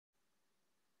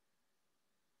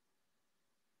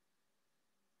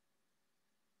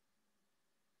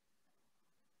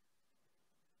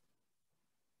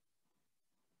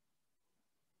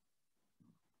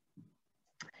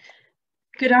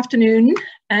Good afternoon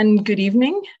and good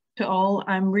evening to all.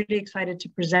 I'm really excited to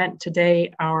present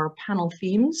today our panel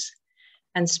themes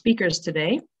and speakers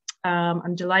today.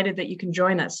 I'm delighted that you can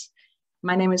join us.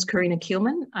 My name is Karina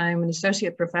Kielman. I'm an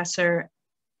associate professor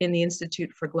in the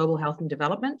Institute for Global Health and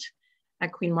Development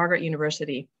at Queen Margaret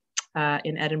University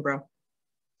in Edinburgh.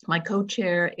 My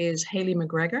co-chair is Hayley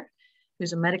McGregor,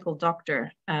 who's a medical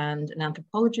doctor and an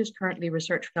anthropologist, currently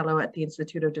research fellow at the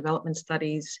Institute of Development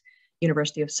Studies,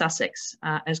 University of Sussex.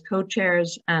 As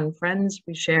co-chairs and friends,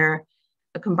 we share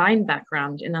a combined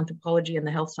background in anthropology and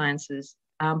the health sciences,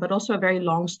 but also a very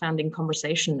long-standing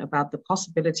conversation about the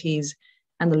possibilities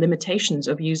and the limitations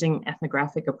of using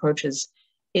ethnographic approaches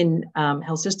in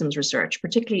health systems research,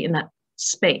 particularly in that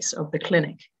space of the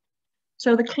clinic.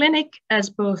 So the clinic,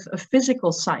 as both a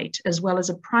physical site as well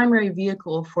as a primary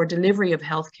vehicle for delivery of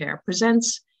healthcare,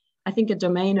 presents, I think, a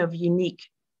domain of unique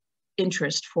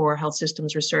interest for health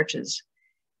systems researchers.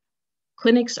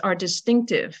 Clinics are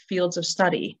distinctive fields of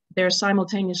study. They're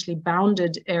simultaneously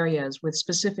bounded areas with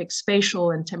specific spatial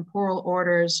and temporal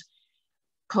orders,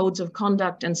 codes of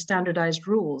conduct, and standardized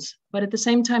rules. But at the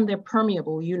same time, they're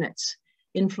permeable units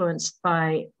influenced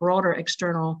by broader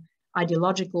external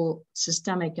ideological,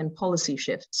 systemic, and policy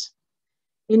shifts.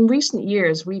 In recent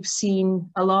years, we've seen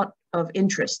a lot of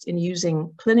interest in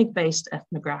using clinic-based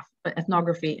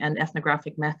ethnography and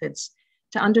ethnographic methods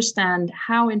to understand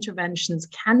how interventions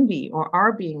can be or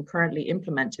are being currently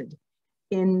implemented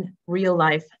in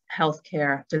real-life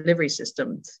healthcare delivery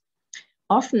systems.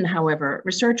 Often, however,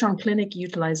 research on clinic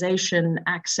utilization,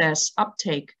 access,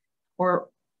 uptake, or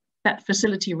that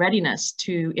facility readiness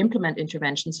to implement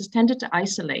interventions has tended to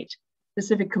isolate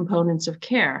specific components of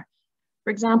care. For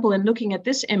example, in looking at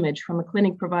this image from a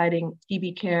clinic providing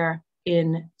TB care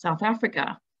in South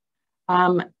Africa,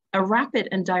 a rapid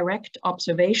and direct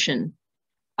observation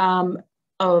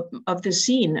of the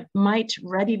scene might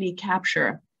readily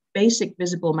capture basic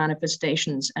visible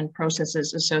manifestations and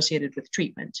processes associated with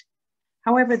treatment.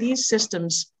 However, these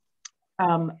systems,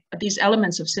 these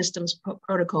elements of systems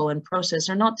protocol and process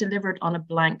are not delivered on a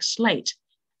blank slate.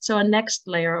 So a next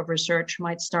layer of research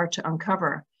might start to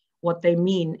uncover what they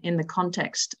mean in the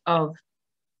context of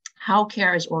how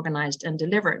care is organized and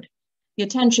delivered. The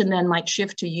attention then might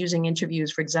shift to using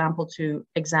interviews, for example, to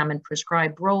examine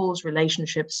prescribed roles,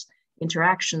 relationships,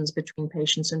 interactions between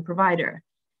patients and provider.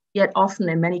 Yet often,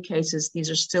 in many cases,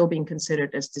 these are still being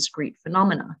considered as discrete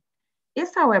phenomena.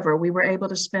 If, however, we were able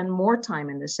to spend more time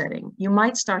in this setting, you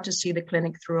might start to see the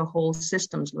clinic through a whole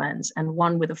systems lens, and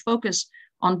one with a focus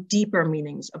on deeper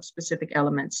meanings of specific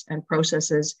elements and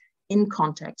processes in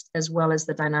context, as well as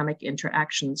the dynamic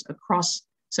interactions across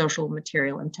social,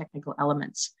 material, and technical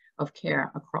elements of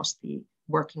care across the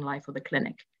working life of the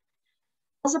clinic.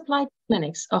 As applied to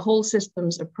clinics, a whole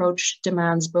systems approach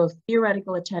demands both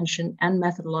theoretical attention and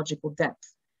methodological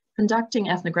depth. Conducting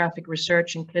ethnographic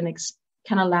research in clinics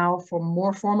can allow for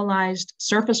more formalized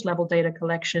surface level data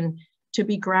collection to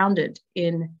be grounded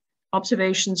in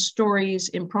observations, stories,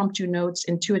 impromptu notes,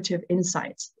 intuitive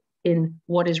insights in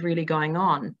what is really going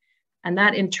on. And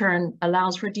that in turn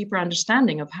allows for a deeper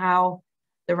understanding of how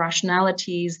the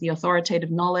rationalities, the authoritative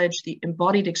knowledge, the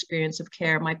embodied experience of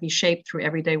care might be shaped through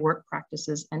everyday work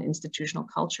practices and institutional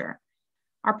culture.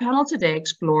 Our panel today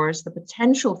explores the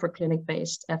potential for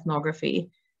clinic-based ethnography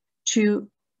to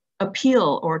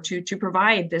appeal or to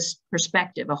provide this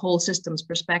perspective, a whole systems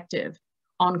perspective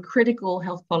on critical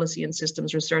health policy and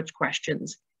systems research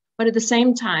questions. But at the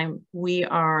same time, we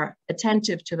are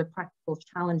attentive to the practical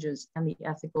challenges and the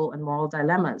ethical and moral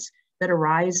dilemmas that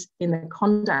arise in the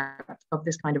conduct of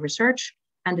this kind of research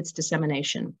and its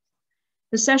dissemination.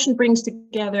 The session brings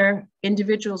together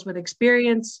individuals with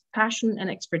experience, passion, and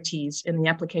expertise in the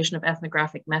application of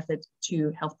ethnographic methods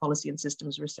to health policy and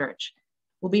systems research.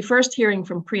 We'll be first hearing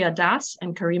from Priya Das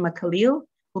and Karima Khalil,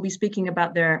 who'll be speaking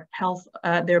about their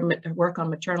work on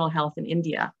maternal health in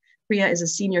India. Priya is a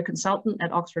senior consultant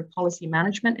at Oxford Policy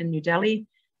Management in New Delhi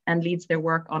and leads their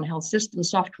work on health systems,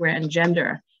 software, and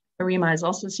gender. Karima is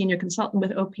also a senior consultant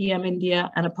with OPM India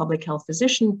and a public health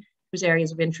physician whose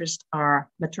areas of interest are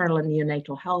maternal and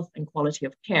neonatal health and quality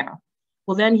of care.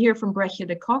 We'll then hear from Brechtje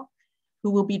de Kock, who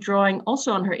will be drawing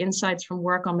also on her insights from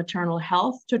work on maternal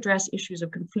health to address issues of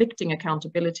conflicting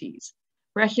accountabilities.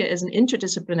 Brechtje is an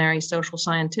interdisciplinary social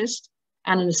scientist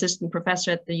and an assistant professor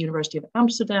at the University of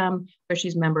Amsterdam, where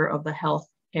she's a member of the Health,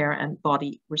 Care, and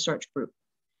Body Research Group.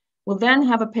 We'll then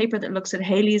have a paper that looks at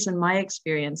Hayley's and my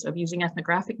experience of using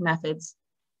ethnographic methods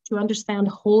to understand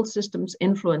whole systems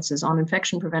influences on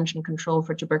infection prevention control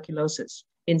for tuberculosis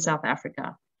in South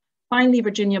Africa. Finally,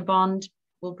 Virginia Bond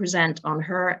will present on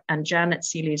her and Janet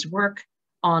Seeley's work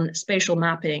on spatial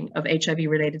mapping of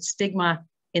HIV-related stigma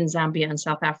in Zambia and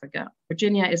South Africa.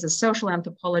 Virginia is a social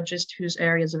anthropologist whose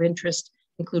areas of interest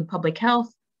include public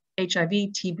health, HIV,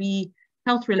 TB,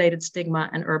 health-related stigma,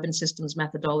 and urban systems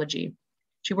methodology.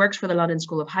 She works for the London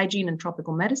School of Hygiene and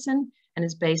Tropical Medicine and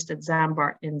is based at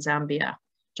Zambart in Zambia.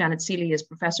 Janet Seeley is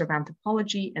Professor of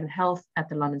Anthropology and Health at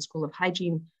the London School of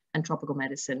Hygiene and Tropical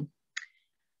Medicine.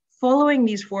 Following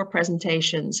these 4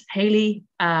 presentations, Haley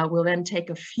will then take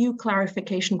a few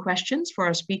clarification questions for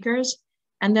our speakers,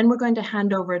 and then we're going to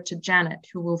hand over to Janet,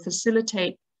 who will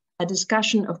facilitate a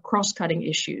discussion of cross-cutting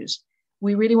issues.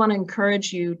 We really want to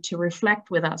encourage you to reflect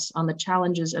with us on the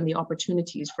challenges and the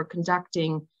opportunities for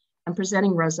conducting and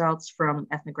presenting results from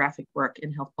ethnographic work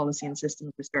in health policy and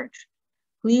systems research.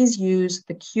 Please use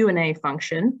the Q&A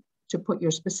function to put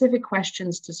your specific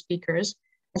questions to speakers,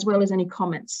 as well as any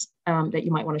comments that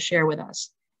you might want to share with us.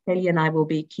 Haley and I will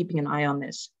be keeping an eye on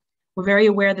this. We're very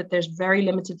aware that there's very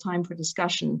limited time for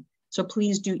discussion, so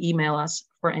please do email us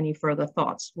for any further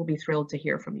thoughts. We'll be thrilled to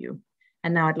hear from you.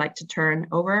 And now I'd like to turn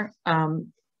over the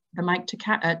mic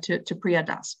to Priya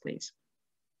Das, please.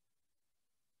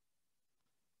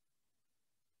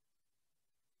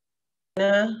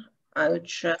 I'll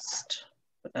just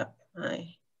put up my...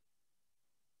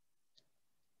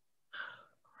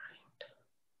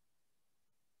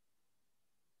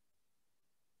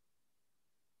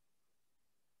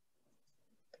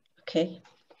 Okay.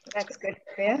 That's good,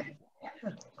 Priya.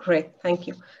 Great, thank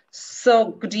you.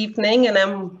 So good evening, and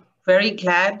I'm very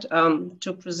glad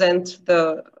to present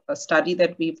the study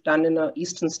that we've done in an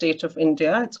eastern state of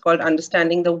India. It's called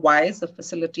Understanding the Whys of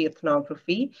Facility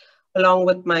Ethnography, along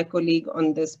with my colleague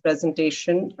on this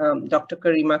presentation, Dr.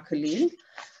 Karima Khalil.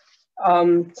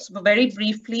 So very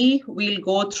briefly, we'll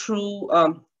go through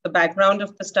the background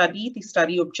of the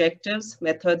study objectives,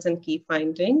 methods, and key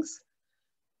findings.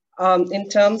 In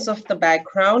terms of the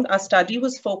background, our study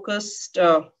was focused,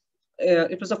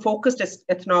 it was a focused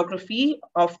ethnography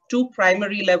of 2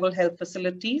 primary level health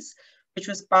facilities, which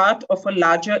was part of a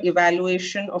larger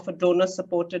evaluation of a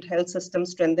donor-supported health system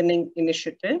strengthening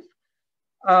initiative.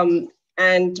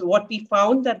 And what we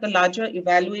found that the larger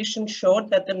evaluation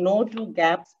showed that the no-do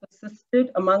gaps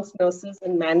persisted amongst nurses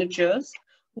and managers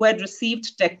who had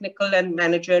received technical and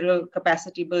managerial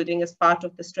capacity building as part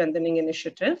of the strengthening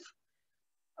initiative.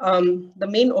 The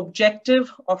main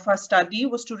objective of our study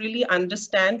was to really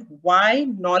understand why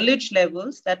knowledge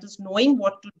levels, that is knowing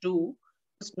what to do,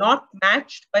 was not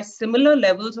matched by similar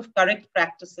levels of correct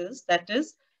practices, that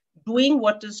is doing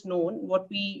what is known, what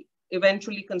we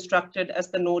eventually constructed as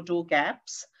the no-do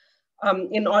gaps.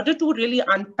 In order to really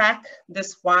unpack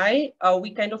this why,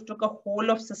 we kind of took a whole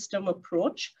of system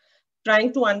approach,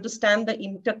 trying to understand the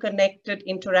interconnected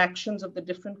interactions of the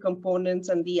different components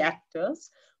and the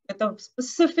actors, with a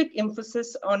specific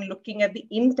emphasis on looking at the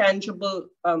intangible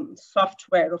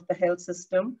software of the health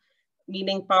system,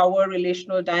 meaning power,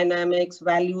 relational dynamics,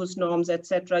 values, norms,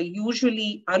 etc.,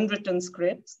 usually unwritten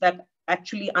scripts that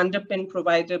actually underpin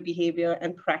provider behavior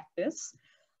and practice.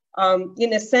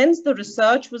 In a sense, the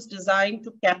research was designed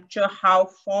to capture how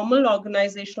formal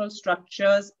organizational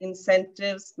structures,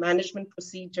 incentives, management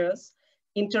procedures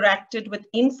interacted with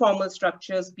informal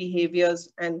structures, behaviors,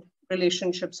 and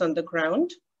relationships on the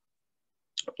ground.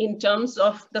 In terms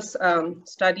of the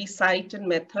study site and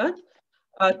method,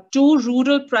 2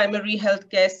 rural primary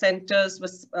healthcare centers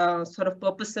was sort of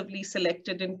purposefully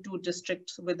selected in 2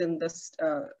 districts within the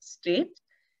state.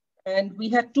 And we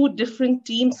had 2 different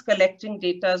teams collecting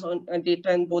data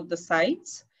in both the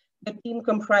sites. The team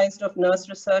comprised of nurse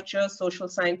researchers, social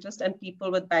scientists, and people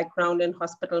with background in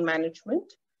hospital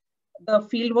management. The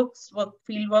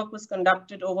fieldwork was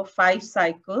conducted over 5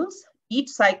 cycles. Each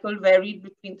cycle varied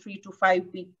between 3 to 5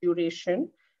 week duration,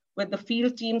 with the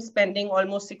field team spending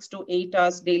almost 6 to 8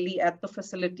 hours daily at the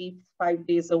facility 5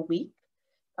 days a week.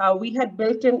 We had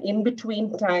built in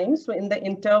between times. So in the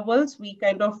intervals, we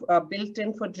kind of built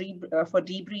in for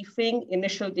debriefing,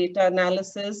 initial data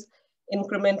analysis,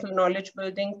 incremental knowledge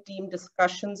building, team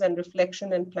discussions, and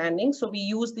reflection and planning. So we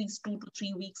use these 2 to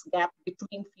 3 weeks gap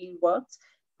between field works,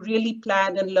 really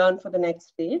plan and learn for the next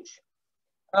stage.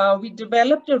 We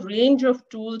developed a range of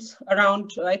tools,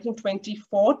 around, I think,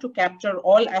 24, to capture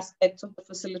all aspects of the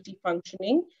facility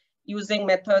functioning, using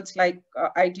methods like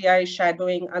IDI,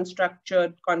 shadowing,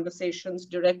 unstructured conversations,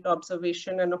 direct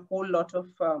observation, and a whole lot of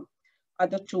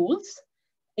other tools.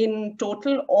 In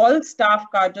total, all staff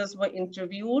cadres were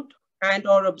interviewed and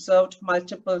or observed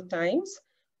multiple times.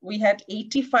 We had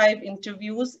 85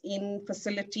 interviews in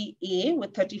facility A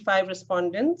with 35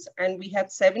 respondents, and we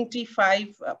had 75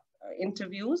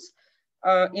 interviews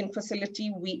in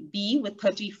facility B with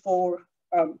 34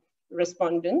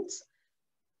 respondents.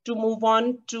 to move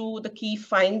on to the key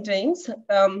findings.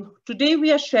 Today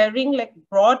we are sharing like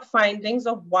broad findings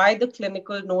of why the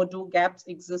clinical no-do gaps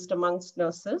exist amongst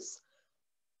nurses.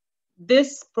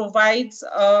 This provides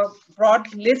a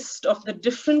broad list of the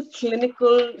different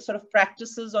clinical sort of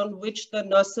practices on which the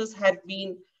nurses had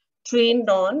been trained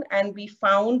on, and we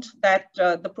found that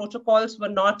the protocols were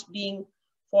not being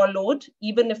followed,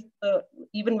 even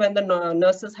when the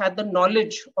nurses had the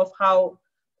knowledge of how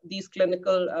these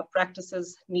clinical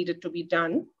practices needed to be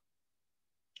done.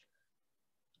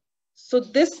 So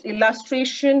this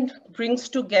illustration brings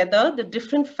together the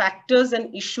different factors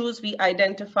and issues we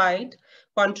identified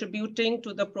contributing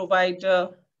to the provider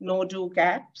no-do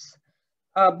gaps.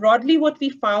 Broadly, what we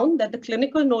found that the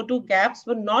clinical no-do gaps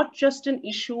were not just an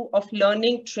issue of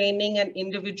learning, training, and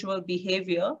individual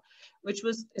behavior, which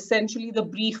was essentially the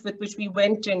brief with which we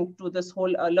went into this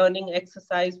whole learning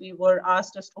exercise. We were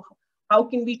asked as to how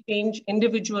can we change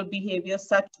individual behavior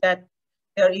such that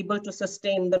they're able to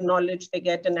sustain the knowledge they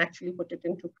get and actually put it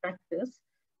into practice.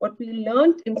 What we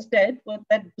learned instead was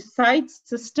that besides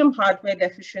system hardware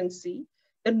deficiency,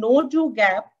 the no-do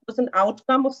gap was an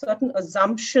outcome of certain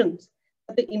assumptions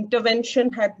that the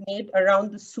intervention had made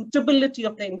around the suitability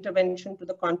of the intervention to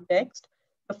the context,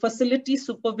 the facility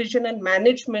supervision and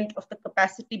management of the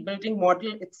capacity building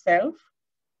model itself,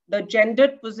 the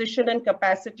gendered position and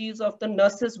capacities of the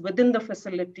nurses within the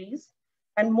facilities,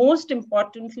 and most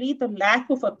importantly, the lack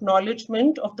of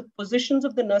acknowledgement of the positions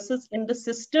of the nurses in the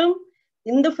system,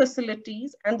 in the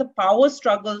facilities, and the power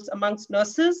struggles amongst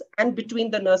nurses and between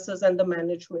the nurses and the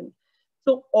management.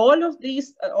 So all of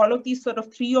these sort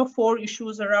of 3 or 4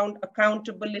 issues around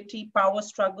accountability, power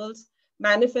struggles,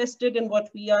 manifested in what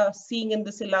we are seeing in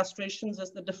these illustrations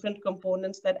as the different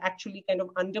components that actually kind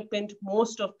of underpinned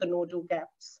most of the no-do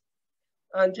gaps.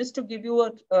 Just to give you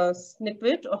a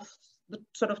snippet of the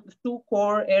sort of the 2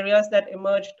 core areas that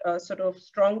emerged sort of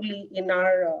strongly in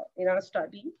our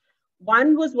study.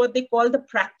 One was what they call the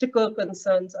practical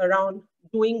concerns around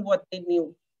doing what they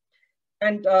knew.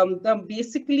 And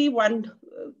basically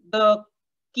the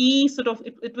key sort of,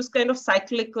 it was kind of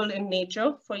cyclical in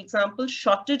nature. For example,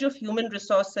 shortage of human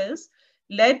resources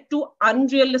led to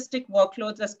unrealistic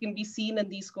workloads, as can be seen in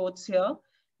these quotes here,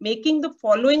 making the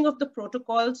following of the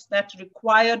protocols that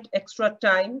required extra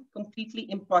time completely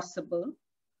impossible.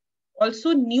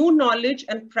 Also, new knowledge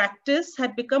and practice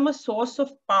had become a source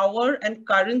of power and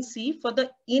currency for the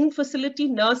in-facility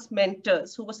nurse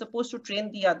mentors who were supposed to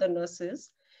train the other nurses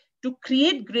to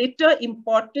create greater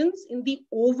importance in the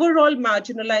overall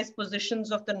marginalized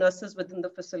positions of the nurses within the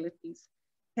facilities.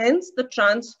 Hence, the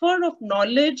transfer of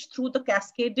knowledge through the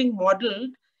cascading model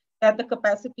that the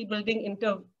capacity building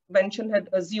intervention had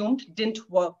assumed didn't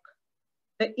work.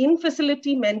 The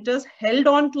in-facility mentors held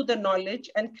on to the knowledge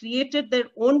and created their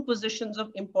own positions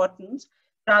of importance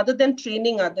rather than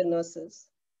training other nurses.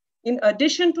 In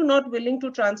addition to not willing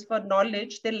to transfer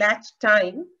knowledge, they lacked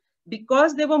time.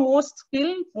 Because they were more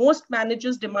skilled, most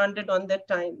managers demanded on their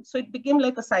time. So it became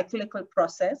like a cyclical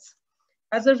process.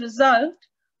 As a result,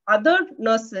 other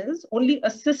nurses only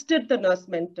assisted the nurse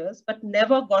mentors, but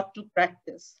never got to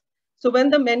practice. So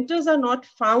when the mentors are not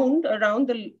found around,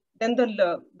 then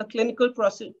the clinical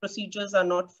procedures are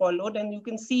not followed. And you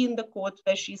can see in the quote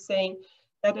where she's saying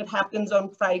that it happens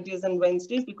on Fridays and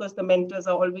Wednesdays because the mentors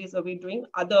are always away doing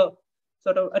other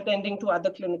sort of attending to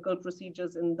other clinical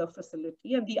procedures in the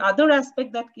facility. And the other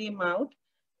aspect that came out,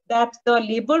 that the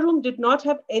labor room did not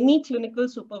have any clinical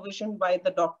supervision by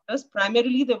the doctors.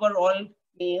 Primarily, they were all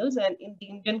males, and in the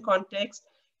Indian context,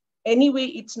 anyway,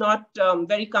 it's not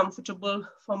very comfortable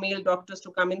for male doctors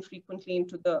to come in frequently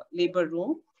into the labor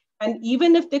room. And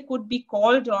even if they could be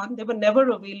called on, they were never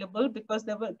available because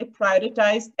they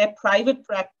prioritized their private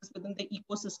practice within the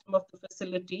ecosystem of the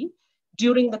facility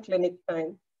during the clinic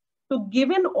time. So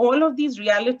given all of these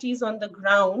realities on the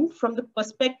ground, from the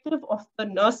perspective of the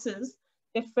nurses,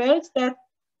 they felt that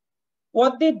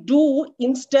what they do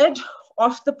instead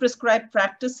of the prescribed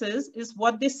practices is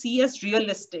what they see as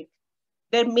realistic.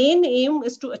 Their main aim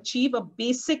is to achieve a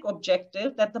basic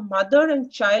objective that the mother and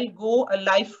child go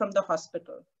alive from the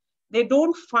hospital. They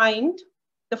don't find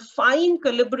the fine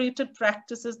calibrated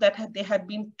practices that they had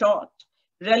been taught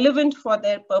relevant for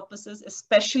their purposes,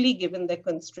 especially given their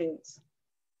constraints.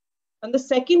 And the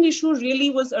second issue really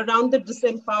was around the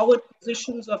disempowered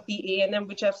positions of the A&M,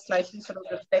 which I've slightly sort of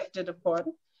reflected upon.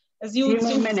 As you few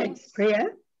more minutes, Priya.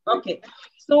 Okay,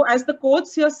 so as the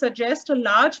quotes here suggest, a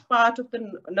large part of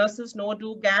the nurses'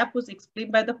 no-do gap was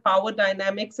explained by the power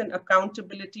dynamics and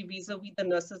accountability vis-a-vis the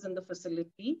nurses in the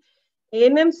facility.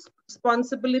 A&M's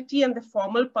responsibility and the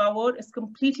formal power is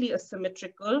completely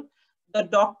asymmetrical. the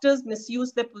doctors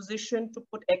misused their position to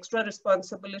put extra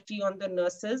responsibility on the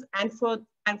nurses and for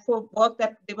work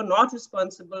that they were not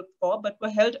responsible for, but were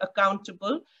held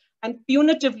accountable and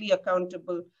punitively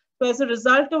accountable. So as a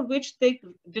result of which they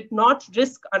did not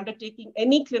risk undertaking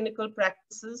any clinical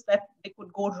practices that they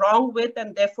could go wrong with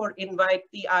and therefore invite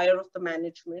the ire of the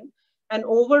management. And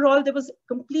overall, there was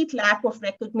complete lack of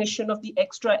recognition of the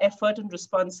extra effort and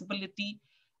responsibility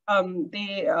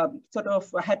they sort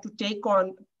of had to take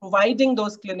on providing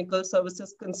those clinical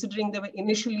services, considering they were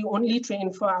initially only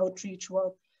trained for outreach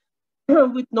work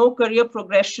with no career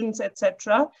progressions,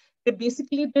 etc. They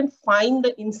basically didn't find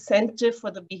the incentive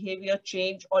for the behavior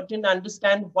change or didn't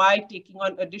understand why taking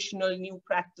on additional new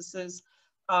practices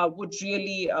would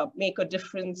really make a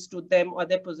difference to them or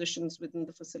their positions within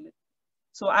the facility.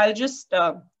 So I'll just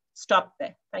stop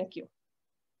there. Thank you.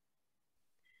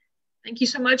 Thank you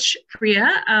so much,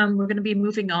 Priya. We're going to be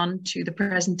moving on to the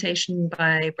presentation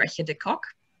by Brechtje de Kock.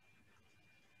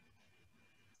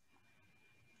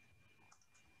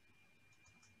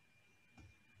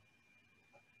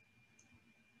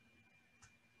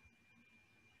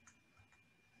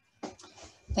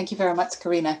 Thank you very much,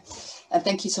 Karina. And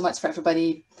thank you so much for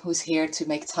everybody who's here to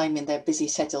make time in their busy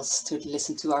schedules to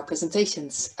listen to our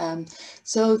presentations.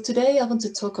 So today I want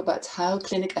to talk about how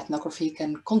clinic ethnography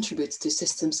can contribute to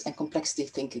systems and complexity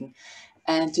thinking.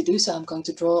 And to do so, I'm going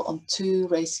to draw on two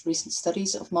recent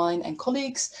studies of mine and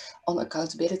colleagues on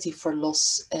accountability for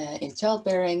loss in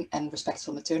childbearing and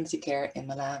respectful maternity care in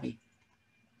Malawi.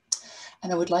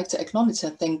 And I would like to acknowledge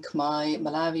and thank my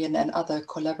Malawian and other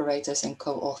collaborators and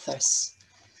co-authors.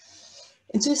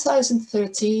 In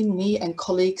 2013, me and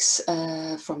colleagues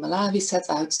from Malawi set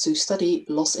out to study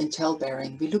loss in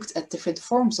childbearing. We looked at different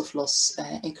forms of loss,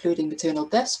 including maternal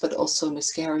deaths, but also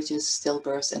miscarriages,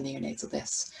 stillbirths, and neonatal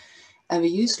deaths. And we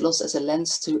used loss as a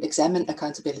lens to examine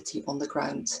accountability on the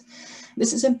ground.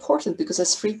 This is important because,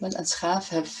 as Friedman and Schaaf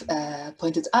have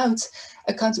pointed out,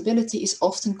 accountability is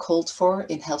often called for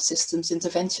in health systems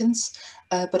interventions,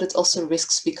 but it also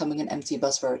risks becoming an empty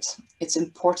buzzword. It's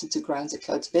important to ground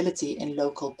accountability in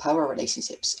local power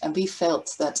relationships, and we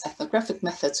felt that ethnographic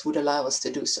methods would allow us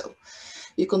to do so.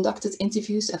 We conducted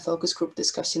interviews and focus group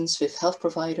discussions with health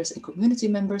providers and community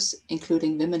members,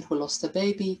 including women who lost a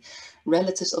baby,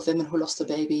 relatives of women who lost a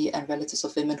baby, and relatives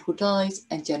of women who died,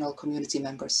 and general community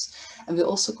members. And we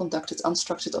also conducted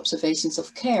unstructured observations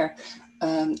of care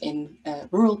in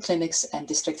rural clinics and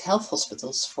district health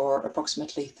hospitals for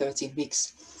approximately 13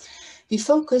 weeks. We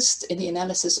focused in the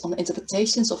analysis on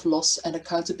interpretations of loss and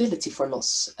accountability for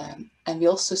loss. And we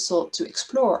also sought to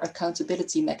explore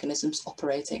accountability mechanisms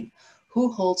operating. Who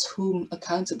holds whom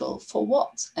accountable for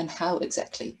what and how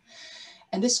exactly?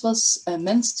 And this was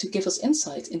meant to give us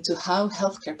insight into how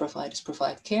healthcare providers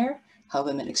provide care, how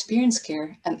women experience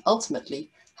care, and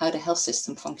ultimately how the health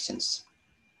system functions.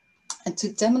 And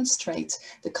to demonstrate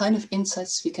the kind of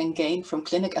insights we can gain from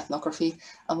clinic ethnography,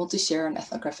 I want to share an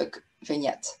ethnographic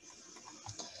vignette.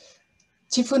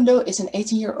 Chifundo is an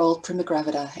 18-year-old prima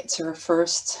gravida. It's her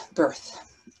first birth.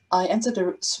 I entered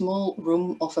a small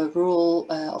room of a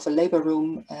labor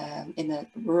room in a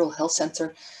rural health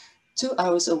center, 2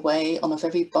 hours away on a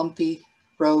very bumpy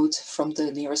road from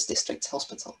the nearest district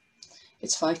hospital.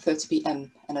 It's 5:30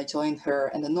 p.m. and I join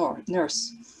her and the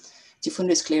nurse.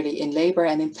 Chifundo is clearly in labor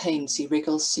and in pain. She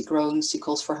wriggles, she groans, she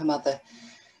calls for her mother.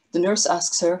 The nurse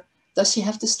asks her, does she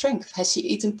have the strength? Has she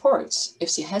eaten porridge? If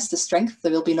she has the strength,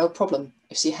 there will be no problem.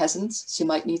 If she hasn't, she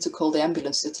might need to call the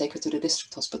ambulance to take her to the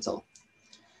district hospital.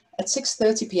 At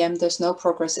 6:30 p.m. there's no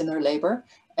progress in her labor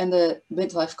and the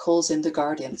midwife calls in the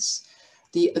guardians.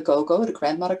 The agogo, the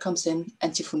grandmother, comes in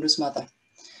and Chifundo's mother.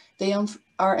 They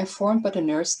are informed by the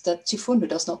nurse that Chifundo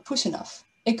does not push enough.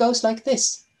 It goes like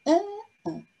this.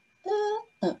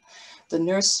 The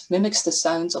nurse mimics the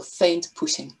sounds of faint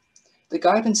pushing. The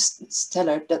guardians tell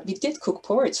her that we did cook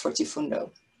porridge for Chifundo.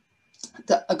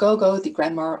 The agogo, the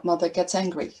grandmother, gets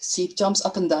angry. She jumps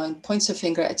up and down, points her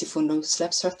finger at Chifundo,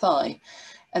 slaps her thigh,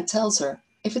 and tells her,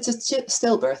 if it's a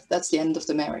stillbirth, that's the end of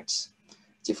the marriage.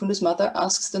 Chifundo's mother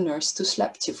asks the nurse to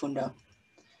slap Chifundo.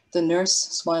 The nurse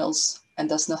smiles and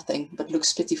does nothing, but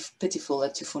looks pitiful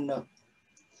at Chifundo.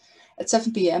 At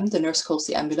 7 p.m, the nurse calls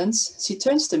the ambulance. She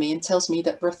turns to me and tells me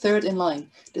that we're third in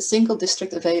line. The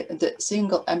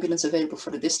single ambulance available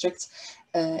for the district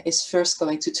is first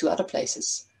going to 2 other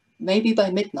places. Maybe by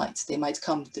midnight they might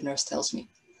come, the nurse tells me.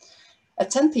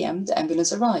 At 10 p.m, the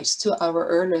ambulance arrives 2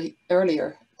 hours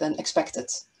earlier than expected.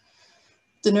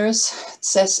 The nurse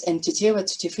says in Chichewa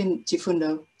to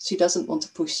Chifundo, she doesn't want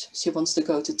to push, she wants to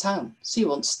go to town. She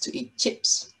wants to eat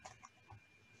chips.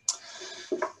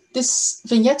 This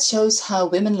vignette shows how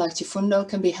women like Chifundo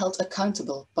can be held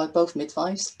accountable by both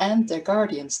midwives and their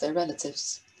guardians, their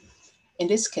relatives. In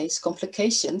this case,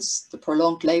 complications, the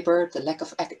prolonged labor, the lack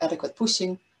of adequate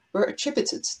pushing, were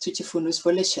attributed to Chifundo's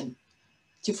volition.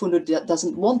 Chifundo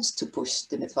doesn't want to push,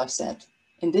 the midwife said.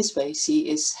 In this way, she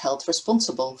is held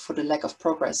responsible for the lack of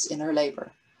progress in her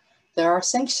labor. There are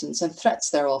sanctions and threats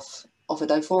thereof, of a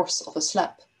divorce, of a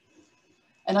slap.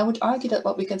 And I would argue that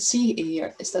what we can see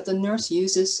here is that the nurse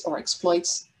uses or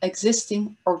exploits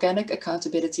existing organic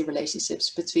accountability relationships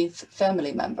between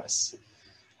family members.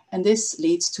 And this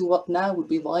leads to what now would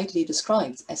be widely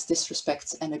described as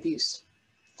disrespect and abuse.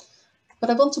 But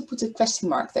I want to put a question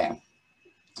mark there.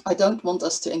 I don't want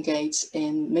us to engage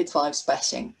in midwives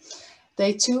bashing.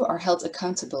 They too are held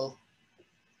accountable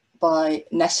by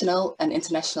national and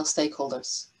international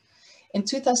stakeholders. In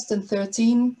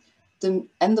 2013, the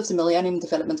end of the Millennium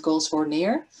Development Goals were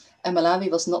near, and Malawi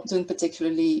was not doing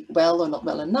particularly well or not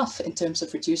well enough in terms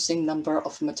of reducing number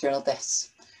of maternal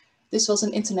deaths. This was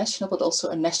an international but also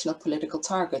a national political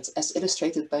target, as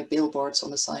illustrated by billboards on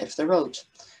the side of the road.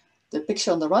 The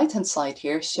picture on the right-hand side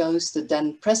here shows the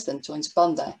then president, Joyce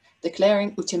Banda,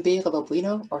 declaring Uchembere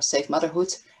Babwino, or Safe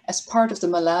Motherhood, as part of the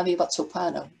Malawi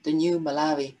Watsopano, the new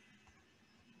Malawi.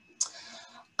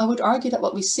 I would argue that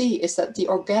what we see is that the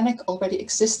organic, already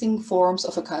existing forms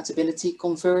of accountability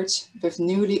converge with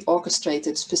newly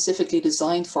orchestrated, specifically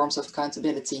designed forms of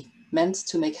accountability, meant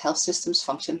to make health systems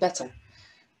function better.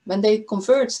 When they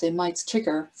converge, they might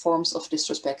trigger forms of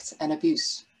disrespect and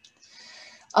abuse.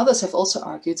 Others have also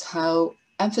argued how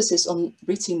emphasis on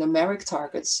reaching numeric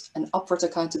targets and upward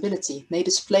accountability may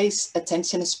displace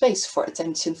attention and space for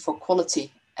attention for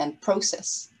quality and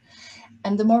process.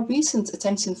 And the more recent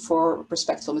attention for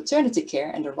respectful maternity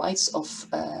care and the rights of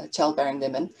childbearing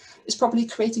women is probably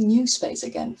creating new space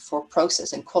again for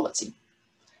process and quality.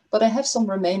 But I have some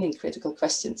remaining critical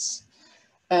questions.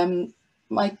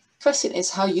 My question is,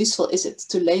 how useful is it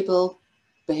to label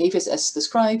behaviors as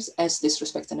described as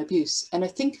disrespect and abuse? And I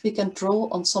think we can draw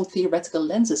on some theoretical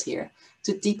lenses here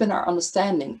to deepen our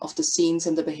understanding of the scenes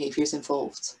and the behaviors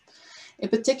involved. In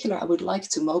particular, I would like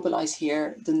to mobilize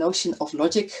here the notion of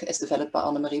logic as developed by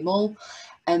Annemarie Mol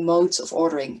and modes of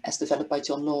ordering as developed by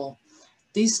John Law.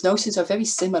 These notions are very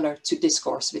similar to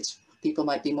discourse, which people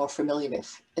might be more familiar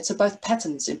with. It's about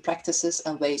patterns in practices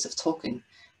and ways of talking.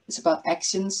 It's about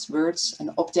actions, words,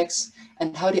 and objects,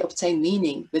 and how they obtain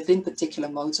meaning within particular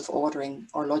modes of ordering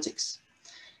or logics.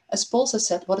 As Paul has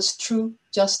said, what is true,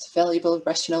 just, valuable,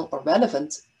 rational, or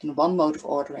relevant in one mode of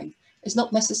ordering is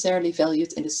not necessarily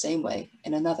valued in the same way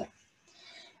in another.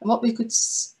 And what we could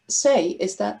say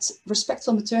is that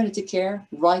respectful maternity care,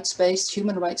 rights-based,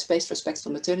 human rights-based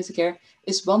respectful maternity care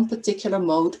is one particular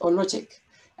mode or logic.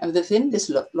 And within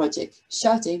this logic,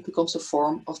 shouting becomes a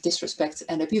form of disrespect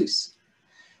and abuse.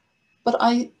 But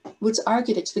I would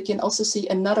argue that we can also see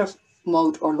another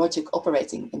mode or logic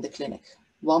operating in the clinic,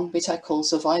 one which I call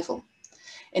survival.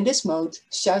 In this mode,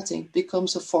 shouting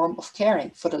becomes a form of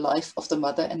caring for the life of the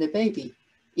mother and the baby,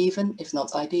 even if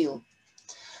not ideal.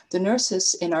 The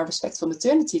nurses in our respectful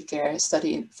maternity care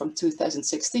study from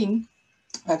 2016,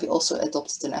 where we also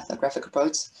adopted an ethnographic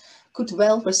approach, could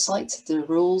well recite the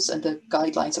rules and the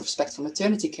guidelines of respectful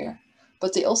maternity care.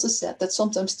 But they also said that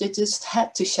sometimes they just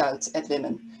had to shout at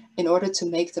women in order to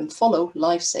make them follow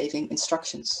life-saving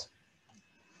instructions.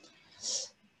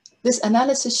 This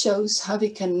analysis shows how we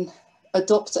can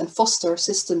adopt and foster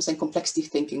systems and complexity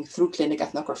thinking through clinic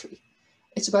ethnography.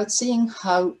 It's about seeing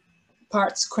how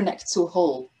parts connect to a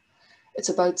whole. It's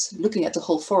about looking at the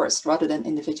whole forest rather than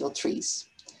individual trees.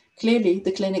 Clearly,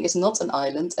 the clinic is not an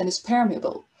island and is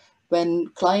permeable. When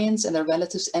clients and their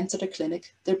relatives enter the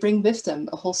clinic, they bring with them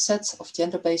a whole set of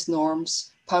gender-based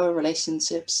norms, power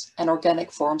relationships, and organic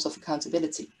forms of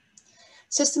accountability.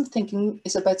 System thinking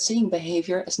is about seeing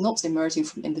behavior as not emerging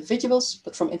from individuals,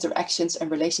 but from interactions and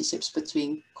relationships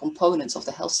between components of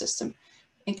the health system,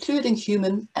 including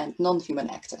human and non-human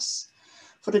actors.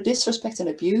 For the disrespect and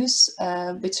abuse,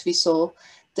 which we saw,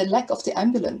 the lack of the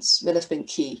ambulance will have been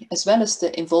key, as well as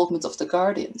the involvement of the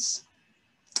guardians.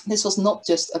 This was not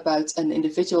just about an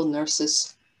individual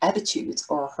nurse's attitude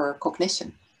or her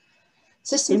cognition.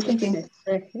 System thinking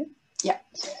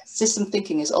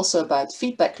is also about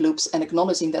feedback loops and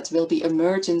acknowledging that there will be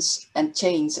emergence and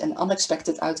change and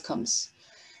unexpected outcomes.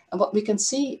 And what we can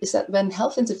see is that when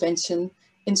health intervention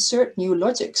insert new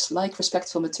logics like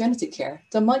respectful maternity care,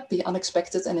 there might be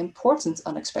unexpected and important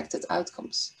unexpected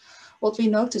outcomes. What we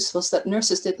noticed was that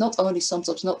nurses did not only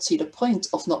sometimes not see the point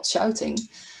of not shouting,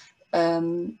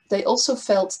 they also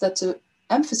felt that the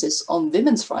emphasis on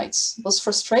women's rights was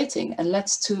frustrating and led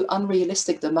to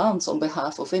unrealistic demands on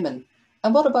behalf of women,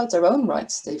 And what about their own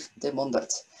rights, they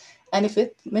wondered. And if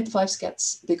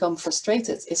midwives become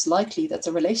frustrated, it's likely that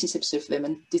the relationships with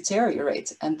women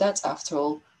deteriorate, and that, after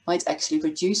all, might actually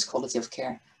reduce quality of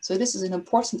care. So this is an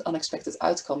important unexpected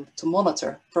outcome to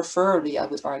monitor, preferably, I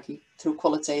would argue, through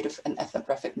qualitative and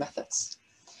ethnographic methods.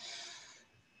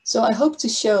 So I hope to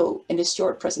show in this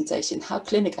short presentation how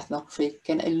clinic ethnography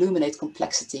can illuminate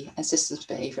complexity and systems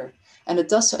behavior. And it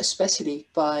does so especially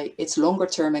by its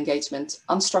longer-term engagement,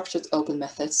 unstructured open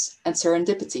methods, and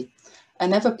serendipity. I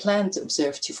never planned to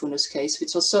observe Chifuno's case,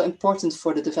 which was so important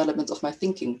for the development of my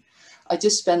thinking. I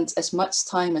just spent as much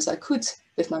time as I could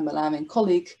with my Malawian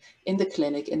colleague in the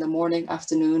clinic in the morning,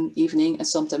 afternoon, evening, and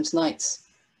sometimes nights.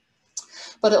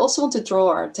 But I also want to draw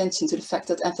our attention to the fact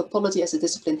that anthropology as a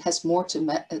discipline has more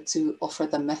to offer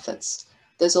than methods.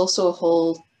 There's also a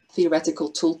whole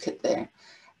theoretical toolkit there.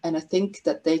 And I think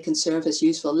that they can serve as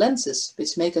useful lenses,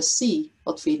 which make us see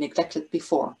what we neglected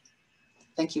before.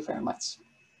 Thank you very much.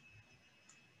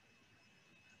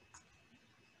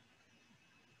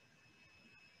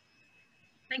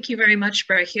 Thank you very much,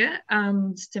 Bertje.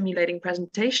 Stimulating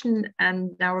presentation.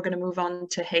 And now we're going to move on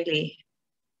to Haley.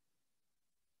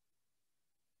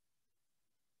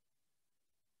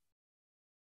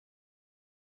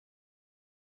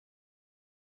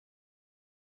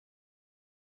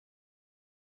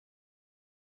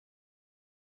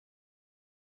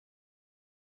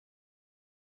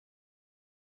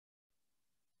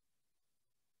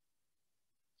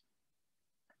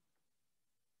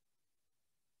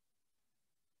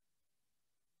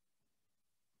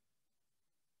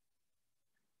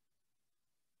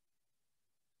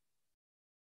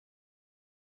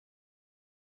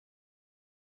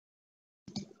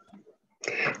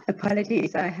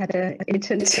 Apologies, I had an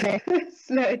internet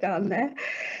slowdown there.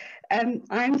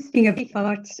 I'm speaking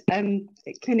about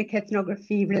clinic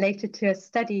ethnography related to a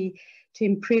study to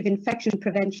improve infection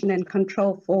prevention and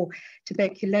control for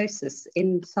tuberculosis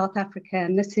in South Africa.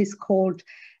 And this is called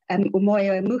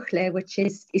Umoya Muhle, which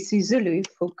is isiZulu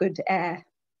for good air.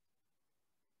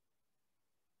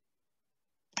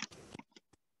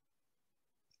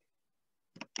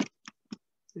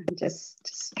 I'm just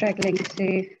struggling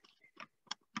to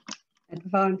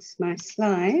advance my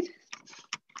slide.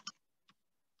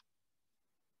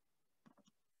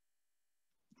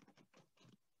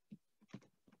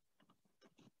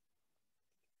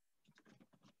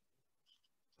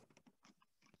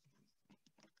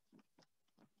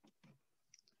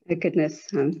 Oh goodness,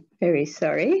 I'm very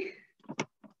sorry.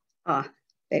 There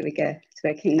we go, it's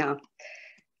working now.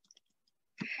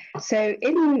 So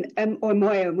in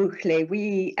Umoya Muhle,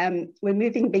 we're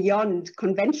moving beyond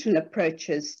conventional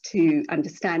approaches to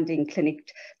understanding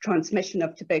clinic transmission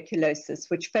of tuberculosis,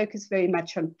 which focus very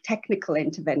much on technical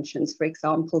interventions, for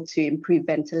example, to improve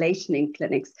ventilation in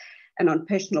clinics and on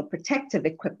personal protective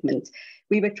equipment.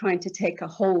 We were trying to take a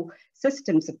whole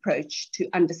systems approach to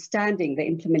understanding the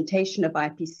implementation of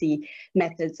IPC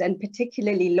methods, and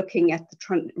particularly looking at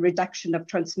the reduction of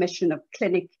transmission of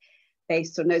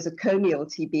clinic-based or nosocomial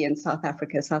TB in South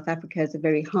Africa. South Africa has a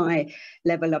very high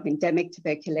level of endemic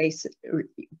tuberculosis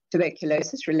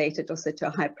related also to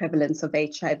a high prevalence of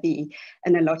HIV,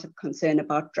 and a lot of concern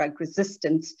about drug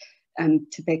resistance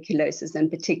tuberculosis, and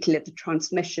particularly the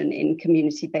transmission in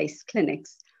community-based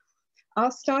clinics. Our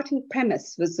starting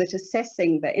premise was that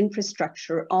assessing the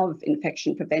infrastructure of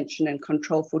infection prevention and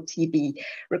control for TB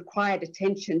required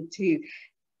attention to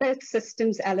both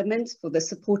systems elements for the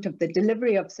support of the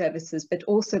delivery of services, but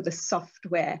also the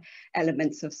software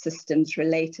elements of systems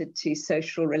related to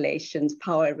social relations,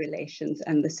 power relations,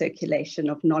 and the circulation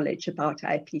of knowledge about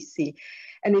IPC.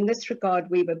 And in this regard,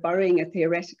 we were borrowing a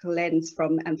theoretical lens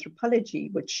from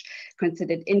anthropology, which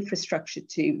considered infrastructure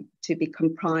to be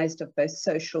comprised of both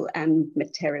social and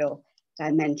material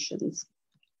dimensions.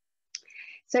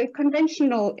 So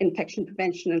conventional infection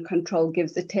prevention and control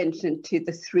gives attention to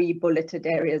the three bulleted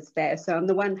areas there. So on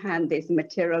the one hand, there's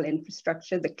material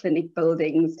infrastructure, the clinic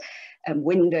buildings,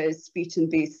 windows, sputum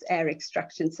booths, air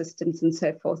extraction systems, and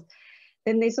so forth.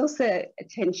 Then there's also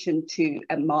attention to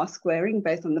mask wearing,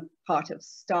 both on the part of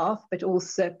staff, but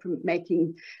also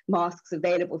making masks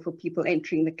available for people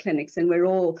entering the clinics. And we're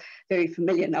all very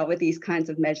familiar now with these kinds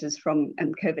of measures from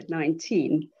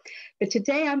COVID-19. But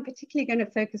today I'm particularly going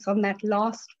to focus on that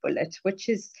last bullet, which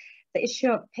is the issue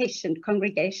of patient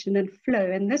congregation and flow.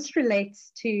 And this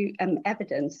relates to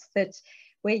evidence that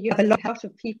where you have a lot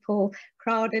of people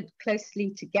crowded closely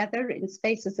together in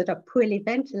spaces that are poorly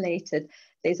ventilated,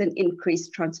 there's an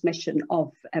increased transmission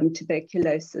of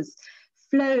tuberculosis.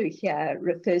 flow here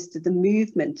refers to the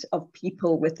movement of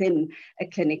people within a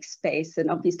clinic space. And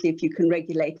obviously, if you can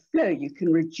regulate flow, you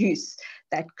can reduce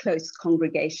that close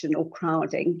congregation or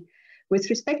crowding. With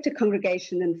respect to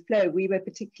congregation and flow, we were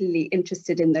particularly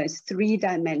interested in those three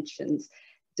dimensions: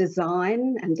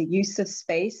 design and the use of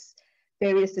space,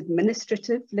 various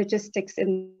administrative logistics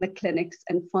in the clinics,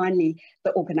 and finally,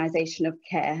 the organization of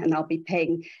care. And I'll be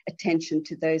paying attention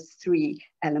to those three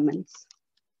elements.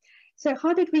 So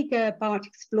how did we go about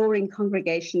exploring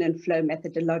congregation and flow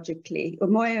methodologically?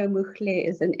 Umoya Mukhle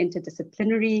is an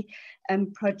interdisciplinary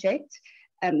project.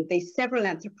 There's several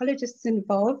anthropologists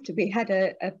involved. We had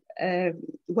a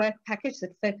work package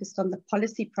that focused on the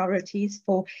policy priorities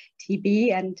for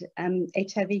TB and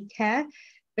HIV care.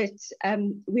 But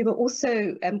we were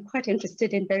also quite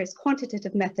interested in various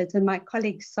quantitative methods, and my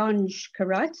colleague Sanj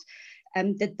Karat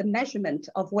did the measurement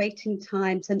of waiting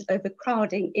times and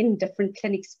overcrowding in different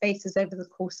clinic spaces over the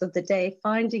course of the day,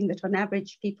 finding that on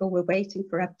average people were waiting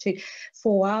for up to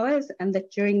 4 hours, and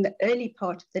that during the early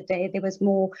part of the day there was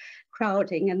more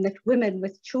crowding, and that women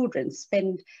with children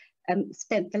spent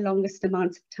the longest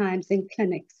amounts of times in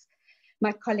clinics.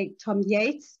 My colleague Tom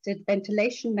Yates did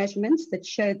ventilation measurements that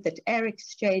showed that air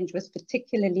exchange was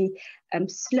particularly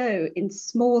slow in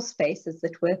small spaces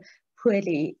that were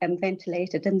poorly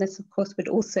ventilated, and this of course would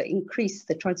also increase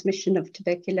the transmission of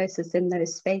tuberculosis in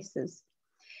those spaces.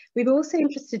 We were also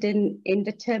interested in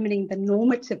determining the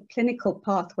normative clinical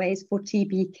pathways for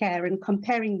TB care and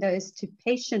comparing those to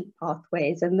patient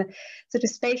pathways and the sort of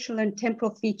spatial and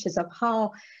temporal features of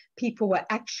how people were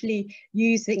actually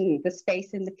using the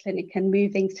space in the clinic and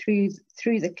moving through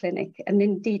the clinic, and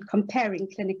indeed comparing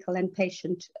clinical and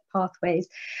patient pathways.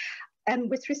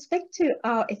 With respect to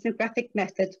our ethnographic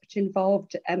methods, which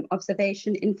involved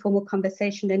observation, informal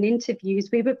conversation, and interviews,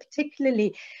 we were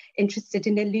particularly interested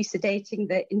in elucidating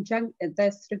the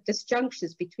sort of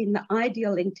disjunctures between the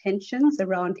ideal intentions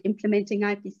around implementing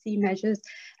IPC measures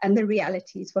and the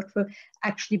realities, what were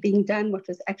actually being done, what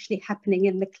was actually happening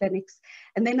in the clinics,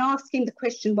 and then asking the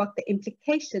question what the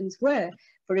implications were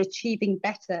for achieving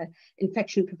better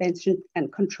infection prevention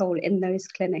and control in those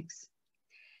clinics.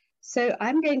 So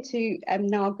I'm going to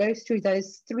now go through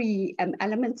those three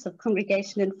elements of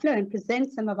congregation and flow and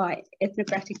present some of our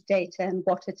ethnographic data and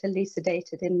what it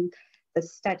elucidated in the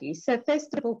study. So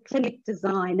first of all, clinic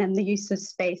design and the use of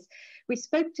space. We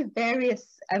spoke to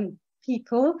various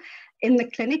people in the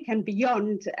clinic and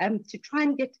beyond to try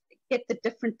and get the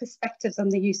different perspectives on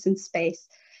the use in space.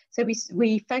 So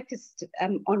we focused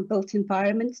on built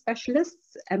environment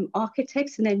specialists,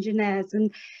 architects and engineers,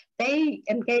 and they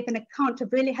gave an account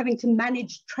of really having to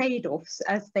manage trade-offs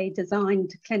as they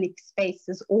designed clinic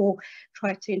spaces or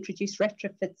tried to introduce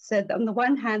retrofits. So on the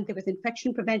one hand, there was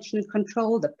infection prevention and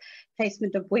control, the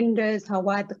placement of windows, how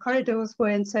wide the corridors were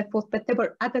and so forth, but there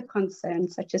were other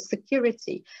concerns such as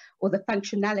security or the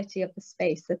functionality of the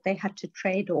space that they had to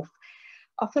trade off.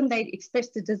 Often they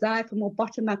expressed a desire for more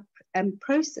bottom-up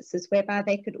processes whereby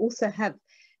they could also have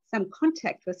some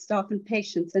contact with staff and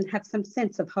patients and have some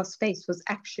sense of how space was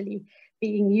actually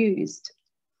being used.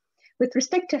 With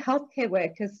respect to healthcare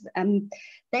workers,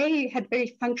 they had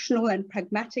very functional and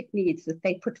pragmatic needs that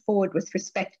they put forward with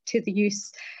respect to the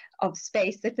use of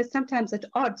space that was sometimes at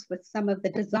odds with some of the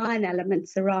design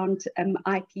elements around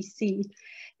IPC.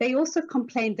 They also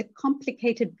complained that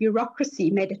complicated bureaucracy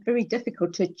made it very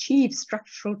difficult to achieve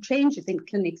structural changes in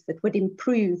clinics that would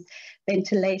improve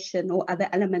ventilation or other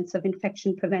elements of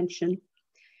infection prevention.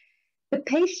 The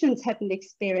patients had an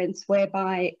experience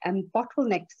whereby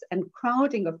bottlenecks and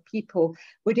crowding of people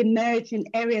would emerge in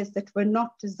areas that were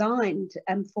not designed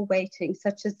for waiting,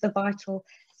 such as the vital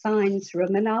signs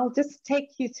room. And I'll just take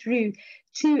you through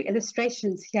two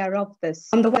illustrations here of this.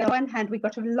 On the one hand, we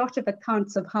got a lot of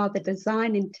accounts of how the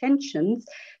design intentions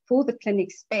for the clinic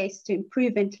space to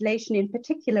improve ventilation in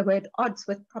particular were at odds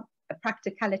with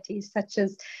practicalities such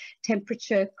as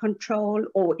temperature control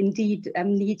or indeed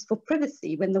needs for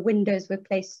privacy when the windows were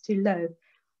placed too low.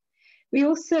 We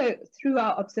also, through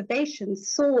our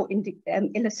observations, saw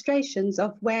illustrations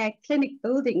of where clinic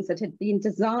buildings that had been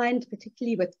designed,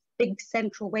 particularly with big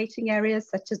central waiting areas,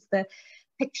 such as the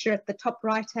picture at the top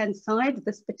right-hand side.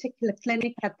 This particular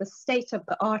clinic had the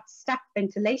state-of-the-art stacked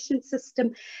ventilation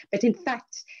system, but in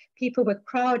fact, people were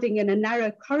crowding in a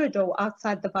narrow corridor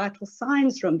outside the vital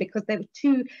signs room because they were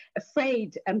too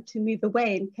afraid to move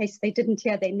away in case they didn't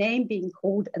hear their name being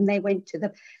called, and they went to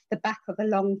the back of a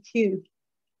long queue.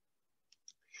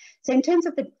 So in terms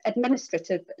of the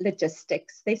administrative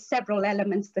logistics, there's several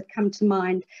elements that come to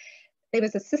mind. there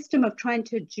was a system of trying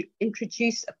to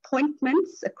introduce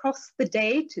appointments across the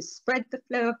day to spread the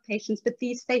flow of patients, but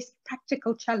these faced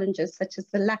practical challenges such as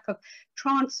the lack of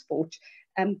transport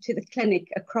to the clinic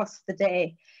across the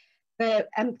day. The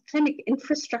clinic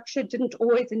infrastructure didn't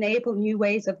always enable new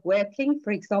ways of working.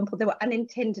 For example, there were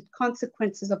unintended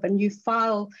consequences of a new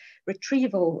file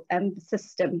retrieval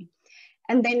system.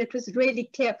 And then it was really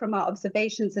clear from our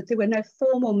observations that there were no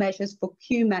formal measures for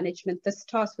queue management. This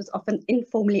task was often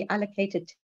informally allocated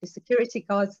to security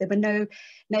guards. There were no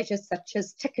measures such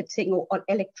as ticketing or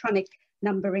electronic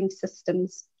numbering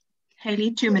systems.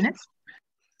 Hayley, 2 minutes.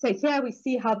 So here we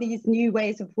see how these new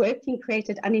ways of working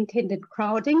created unintended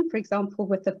crowding, for example,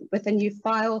 with a new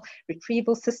file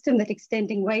retrieval system that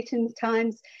extending waiting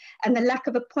times, and the lack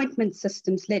of appointment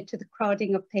systems led to the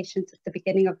crowding of patients at the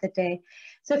beginning of the day.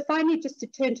 So finally, just to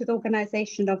turn to the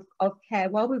organization of care,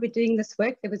 while we were doing this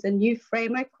work, there was a new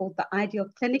framework called the Ideal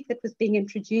Clinic that was being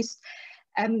introduced.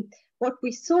 What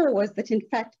we saw was that, in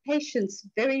fact, patients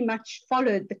very much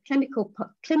followed the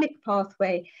clinic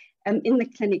pathway in the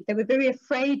clinic. They were very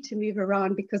afraid to move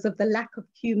around because of the lack of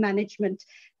queue management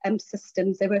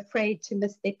systems. They were afraid to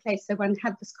miss their place. So one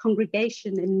had this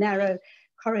congregation in narrow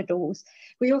corridors.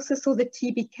 We also saw that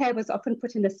TB care was often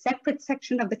put in a separate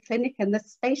section of the clinic, and the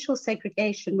spatial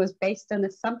segregation was based on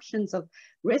assumptions of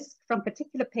risk from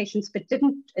particular patients, but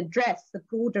didn't address the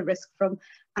broader risk from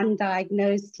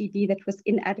undiagnosed TB that was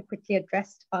inadequately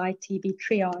addressed by TB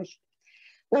triage.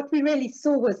 What we really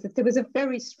saw was that there was a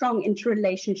very strong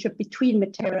interrelationship between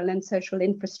material and social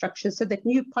infrastructure, so that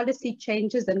new policy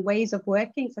changes and ways of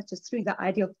working, such as through the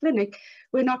Ideal Clinic,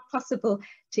 were not possible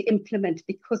to implement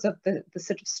because of the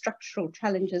sort of structural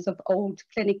challenges of old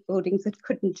clinic buildings that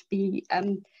couldn't be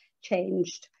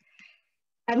changed.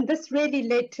 And this really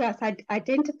led to us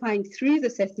identifying through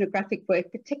this ethnographic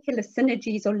work particular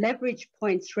synergies or leverage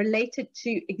points related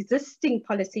to existing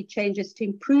policy changes to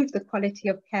improve the quality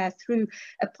of care through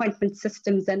appointment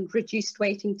systems and reduced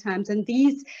waiting times. And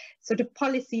these sort of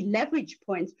policy leverage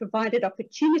points provided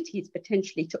opportunities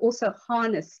potentially to also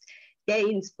harness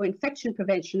gains for infection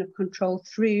prevention of control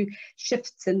through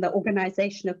shifts in the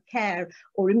organization of care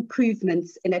or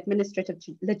improvements in administrative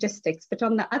logistics. But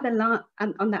on the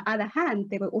other hand,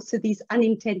 there were also these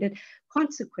unintended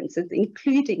consequences,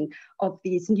 including of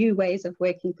these new ways of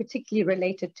working, particularly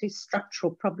related to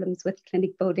structural problems with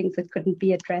clinic buildings that couldn't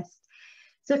be addressed.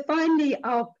 So finally,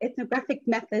 our ethnographic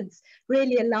methods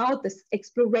really allowed this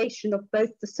exploration of both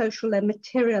the social and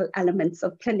material elements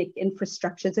of clinic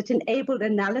infrastructures. It enabled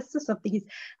analysis of these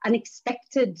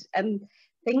unexpected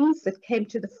things that came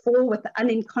to the fore with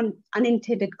the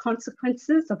unintended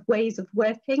consequences of ways of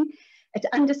working. It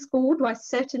underscored why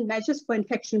certain measures for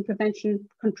infection prevention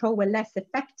control were less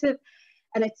effective,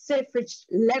 and it surfaced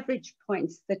leverage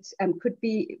points that could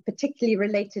be particularly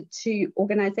related to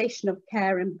organization of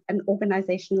care and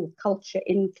organizational culture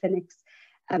in clinics,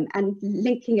 and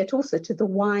linking it also to the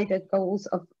wider goals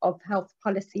of health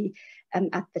policy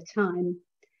at the time.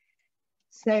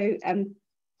 So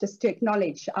just to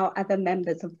acknowledge our other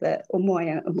members of the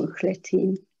Umoya Umukhle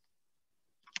team.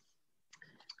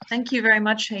 Thank you very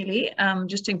much, Hayley.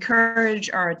 Just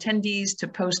encourage our attendees to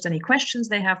post any questions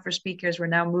they have for speakers. We're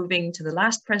now moving to the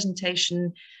last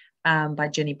presentation by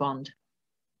Ginny Bond.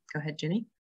 Go ahead, Ginny.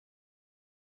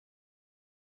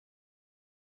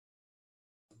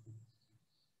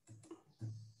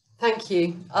 Thank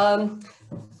you.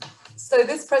 So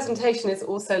this presentation is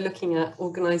also looking at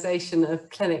organisation of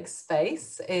clinic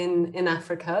space in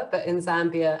Africa, but in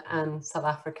Zambia and South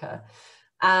Africa.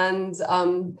 And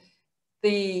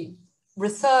the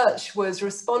research was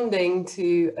responding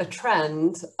to a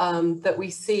trend that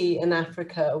we see in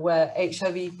Africa, where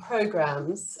HIV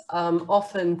programs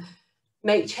often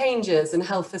make changes in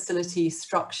health facility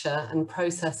structure and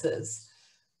processes.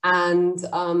 And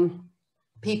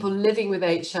people living with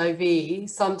HIV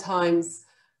sometimes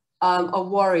are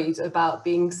worried about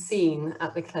being seen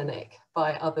at the clinic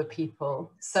by other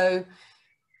people. So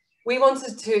we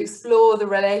wanted to explore the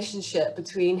relationship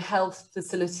between health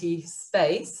facility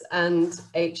space and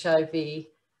HIV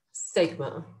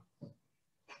stigma.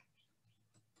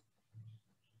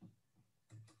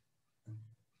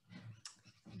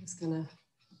 I'm just gonna...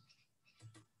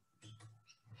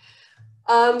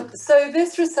 so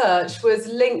this research was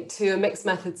linked to a mixed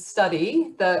methods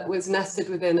study that was nested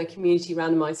within a community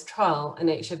randomized trial in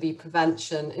HIV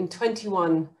prevention in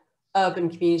 21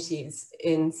 urban communities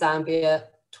in Zambia,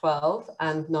 12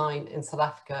 and 9 in South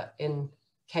Africa in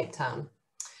Cape Town.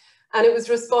 And it was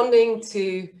responding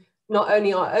to not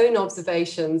only our own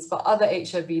observations, but other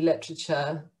HIV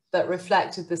literature that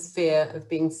reflected this fear of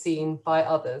being seen by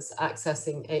others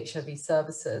accessing HIV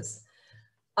services.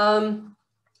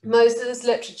 Most of this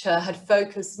literature had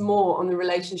focused more on the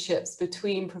relationships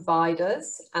between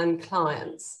providers and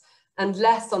clients, and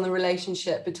less on the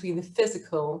relationship between the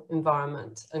physical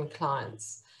environment and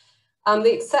clients.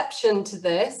 The exception to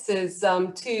this is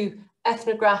two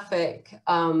ethnographic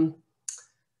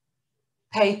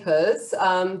papers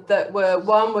that were,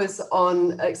 one was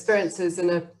on experiences in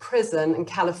a prison in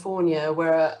California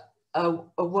where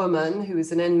a woman who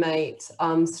was an inmate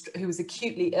who was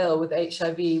acutely ill with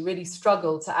HIV really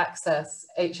struggled to access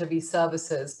HIV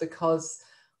services because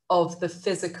of the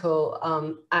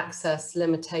physical access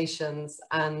limitations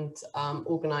and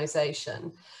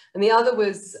organisation. And the other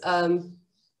was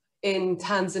in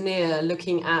Tanzania,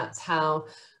 looking at how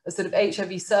a sort of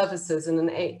HIV services in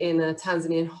a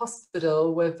Tanzanian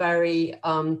hospital were very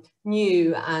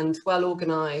new and well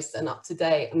organised and up to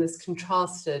date, and this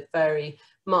contrasted very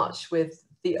much with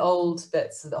the old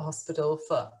bits of the hospital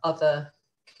for other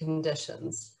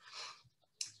conditions.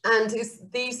 And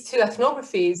these two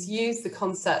ethnographies use the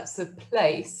concepts of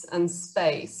place and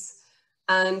space,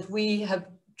 and we have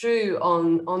drew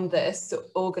on this to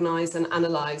organise and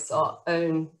analyse our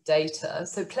own data.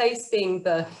 So place being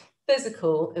the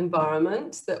physical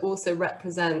environment that also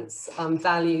represents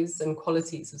values and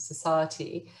qualities of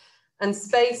society, and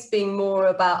space being more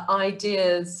about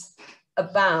ideas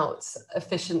about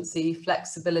efficiency,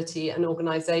 flexibility and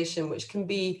organisation, which can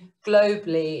be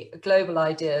global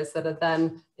ideas that are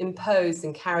then imposed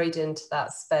and carried into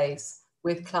that space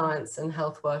with clients and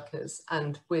health workers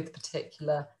and with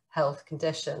particular health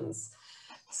conditions.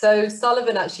 So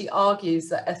Sullivan actually argues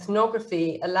that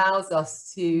ethnography allows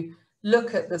us to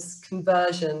look at this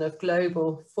conversion of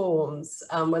global forms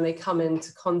when they come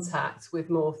into contact with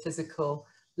more physical,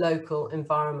 local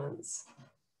environments.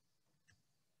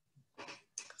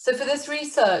 So for this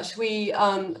research, we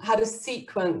had a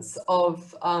sequence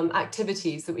of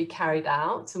activities that we carried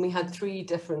out, and we had 3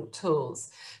 different tools.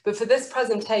 But for this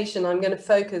presentation, I'm going to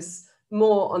focus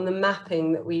more on the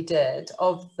mapping that we did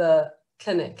of the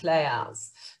clinic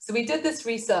layouts. So we did this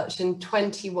research in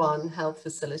 21 health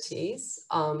facilities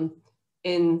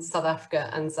in South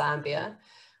Africa and Zambia.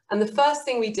 And the first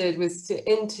thing we did was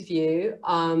to interview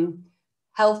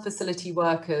health facility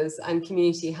workers and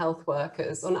community health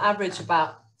workers, on average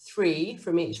about 3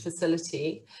 from each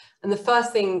facility. And the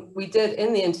first thing we did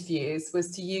in the interviews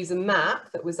was to use a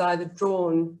map that was either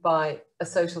drawn by a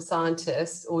social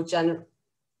scientist or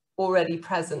already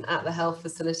present at the health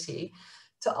facility,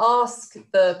 to ask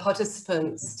the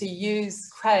participants to use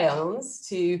crayons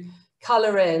to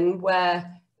colour in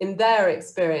where, in their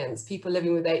experience, people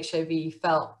living with HIV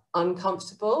felt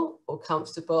uncomfortable or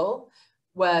comfortable,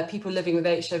 where people living with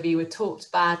HIV were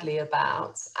talked badly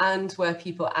about, and where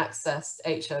people accessed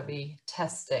HIV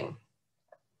testing.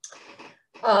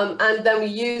 And then we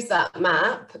used that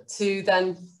map to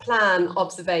then plan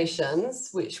observations,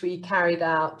 which we carried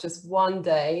out just 1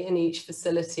 day in each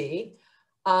facility,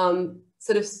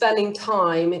 sort of spending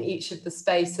time in each of the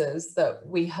spaces that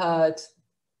we heard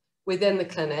within the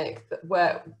clinic,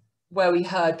 where we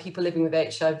heard people living with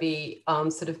HIV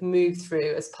sort of move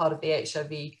through as part of the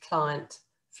HIV client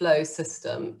flow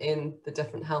system in the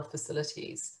different health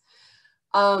facilities.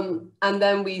 And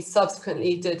then we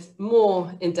subsequently did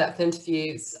more in-depth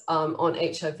interviews on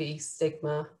HIV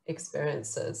stigma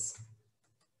experiences.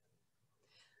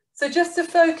 So just to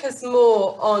focus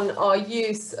more on our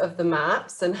use of the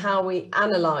maps and how we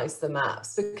analyse the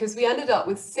maps, because we ended up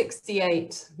with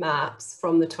 68 maps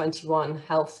from the 21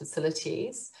 health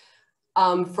facilities,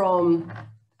 from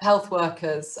health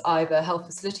workers, either health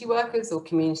facility workers or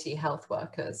community health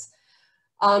workers.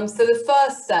 So the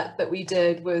first step that we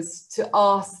did was to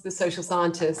ask the social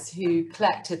scientists who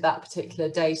collected that particular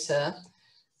data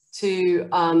to,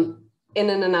 in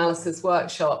an analysis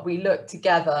workshop, we looked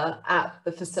together at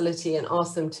the facility and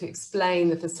asked them to explain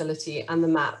the facility and the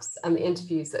maps and the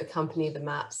interviews that accompany the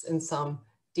maps in some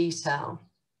detail.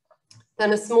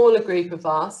 Then a smaller group of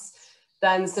us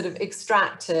then sort of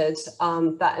extracted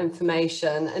that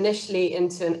information initially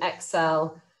into an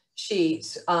Excel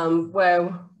sheet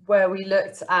where we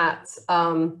looked at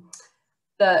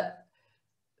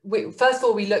first of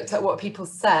all, we looked at what people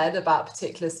said about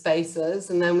particular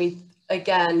spaces, and then we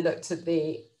again looked at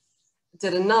did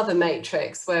another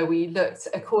matrix where we looked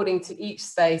according to each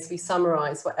space, we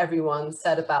summarized what everyone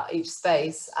said about each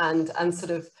space and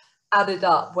sort of added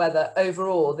up whether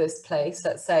overall this place,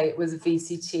 let's say it was a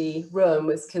VCT room,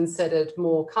 was considered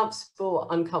more comfortable,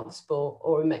 uncomfortable,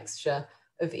 or a mixture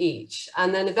of each.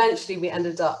 And then eventually we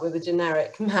ended up with a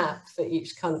generic map for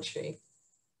each country.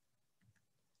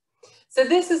 So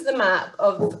this is the map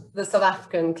of the South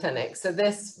African clinic. So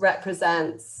this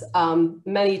represents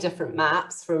many different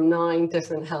maps from 9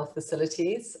 different health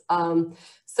facilities.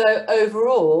 So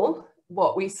overall,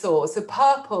 what we saw, so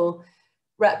purple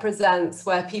represents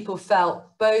where people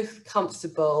felt both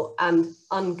comfortable and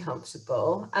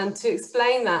uncomfortable. And to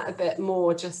explain that a bit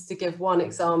more, just to give one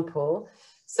example,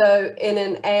 so in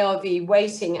an ARV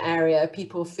waiting area,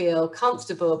 people feel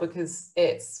comfortable because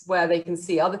it's where they can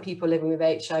see other people living with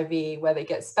HIV, where they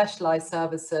get specialized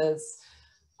services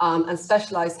and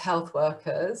specialized health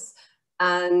workers,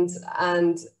 and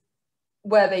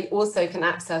where they also can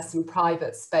access some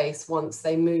private space once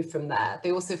they move from there.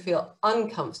 They also feel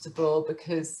uncomfortable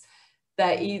because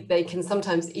they can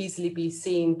sometimes easily be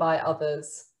seen by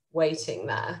others waiting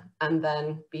there and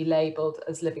then be labeled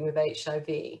as living with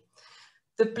HIV.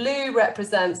 The blue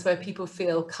represents where people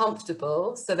feel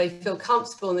comfortable. So they feel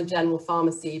comfortable in the general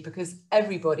pharmacy because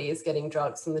everybody is getting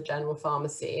drugs from the general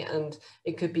pharmacy. And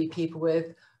it could be people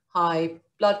with high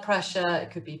blood pressure,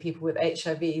 it could be people with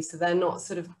HIV. So they're not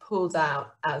sort of pulled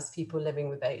out as people living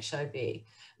with HIV. And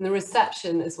the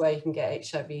reception is where you can get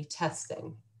HIV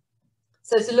testing.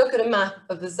 So to look at a map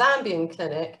of the Zambian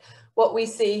clinic, what we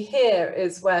see here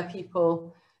is where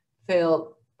people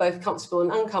feel both comfortable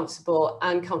and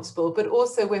comfortable, but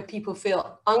also where people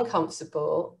feel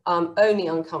uncomfortable, only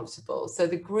uncomfortable. So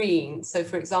the green, so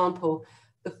for example,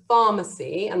 the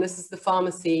pharmacy, and this is the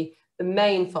pharmacy, the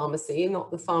main pharmacy,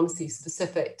 not the pharmacy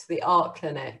specific to the ARC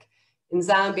clinic. In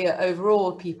Zambia,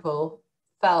 overall, people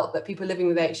felt that people living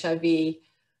with HIV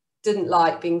didn't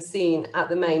like being seen at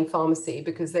the main pharmacy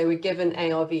because they were given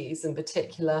ARVs in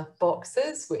particular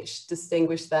boxes, which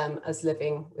distinguished them as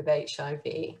living with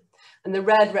HIV. And the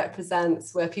red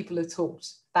represents where people are talked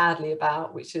badly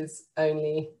about, which is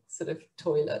only sort of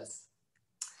toilets.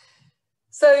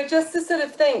 So just to sort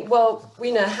of think, well,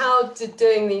 we know, how did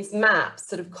doing these maps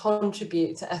sort of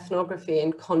contribute to ethnography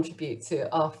and contribute to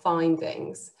our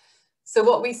findings? So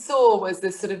what we saw was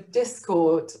this sort of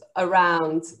discord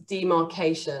around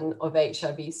demarcation of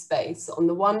HIV space. On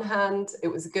the one hand, it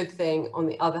was a good thing. On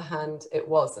the other hand, it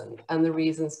wasn't, and the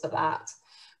reasons for that.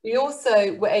 We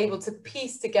also were able to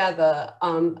piece together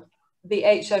the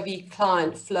HIV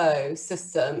client flow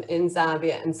system in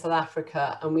Zambia and South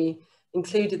Africa, and we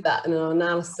included that in our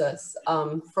analysis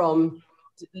from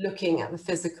looking at the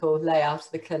physical layout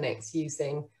of the clinics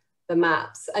using the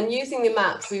maps. And using the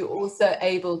maps, we were also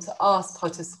able to ask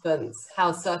participants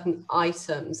how certain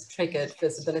items triggered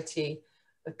visibility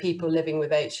of people living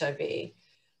with HIV.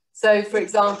 So, for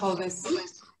example, this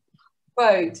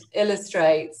quote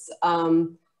illustrates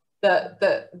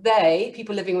that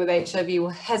people living with HIV will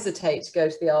hesitate to go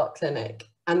to the ARC clinic,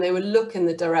 and they will look in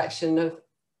the direction of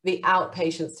the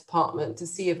outpatients department to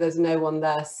see if there's no one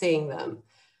there seeing them.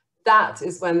 That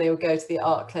is when they will go to the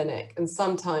ARC clinic, and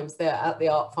sometimes they're at the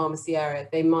ARC pharmacy area,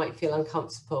 they might feel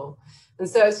uncomfortable. And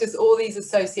so it's just all these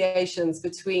associations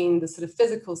between the sort of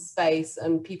physical space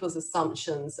and people's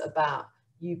assumptions about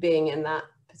you being in that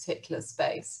particular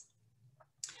space.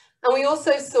 And we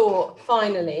also saw,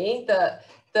 finally, that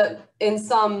in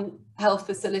some health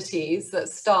facilities that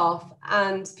staff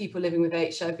and people living with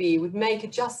HIV would make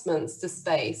adjustments to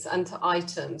space and to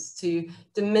items to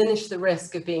diminish the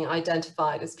risk of being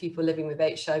identified as people living with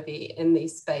HIV in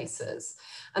these spaces.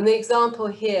 And the example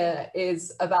here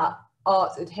is about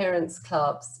art adherence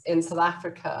clubs in South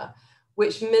Africa,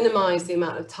 which minimize the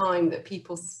amount of time that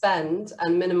people spend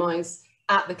and minimize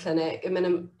at the clinic.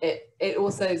 It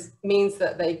also means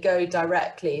that they go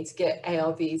directly to get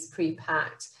ARVs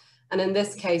pre-packed. And in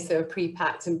this case, they were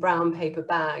pre-packed in brown paper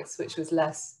bags, which was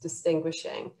less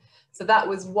distinguishing. So that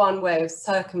was one way of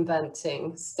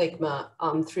circumventing stigma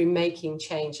through making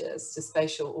changes to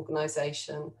spatial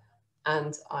organization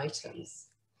and items.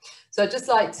 So I'd just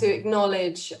like to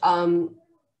acknowledge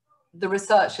the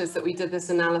researchers that we did this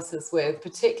analysis with,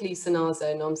 particularly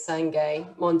Sinazo Nomsenge,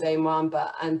 Monde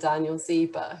Mwamba, and Daniel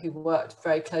Ziba, who worked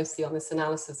very closely on this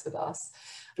analysis with us.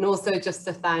 And also just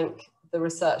to thank the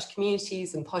research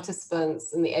communities and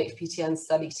participants and the HPTN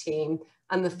study team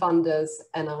and the funders,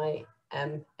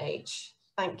 NIMH.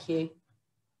 Thank you.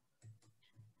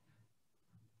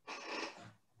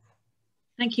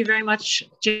 Thank you very much,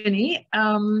 Ginny.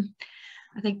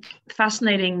 I think the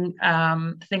fascinating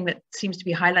thing that seems to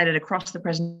be highlighted across the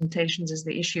presentations is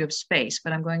the issue of space,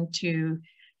 but I'm going to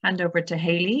hand over to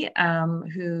Haley,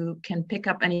 who can pick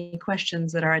up any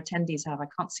questions that our attendees have. I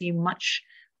can't see much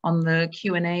on the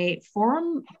Q&A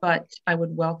forum, but I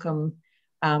would welcome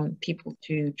people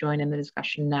to join in the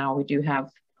discussion now. We do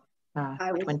have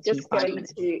I was 25 just going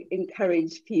minutes. to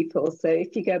encourage people. So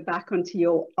if you go back onto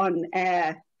your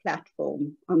on-air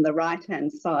platform. On the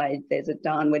right-hand side, there's a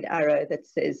downward arrow that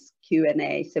says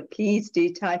Q&A. So please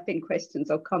do type in questions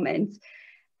or comments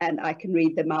and I can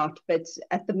read them out. But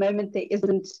at the moment, there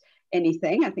isn't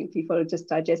anything. I think people are just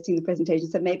digesting the presentation.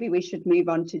 So maybe we should move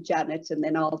on to Janet and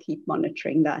then I'll keep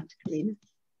monitoring that. Karina.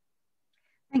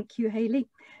 Thank you, Hayley.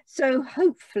 So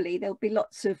hopefully there'll be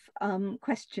lots of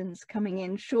questions coming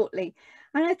in shortly.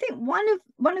 And I think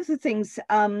one of the things,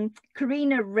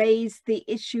 Karina raised the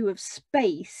issue of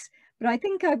space, but I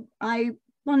think I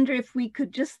wonder if we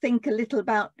could just think a little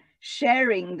about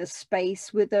sharing the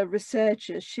space with a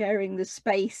researcher, sharing the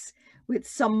space with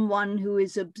someone who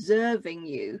is observing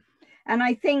you. And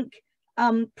I think,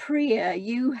 Priya,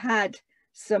 you had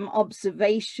some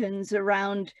observations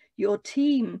around your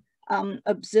team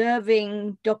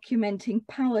observing, documenting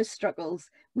power struggles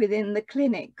within the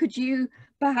clinic. Could you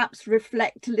perhaps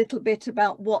reflect a little bit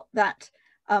about what that,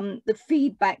 the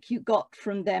feedback you got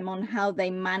from them on how they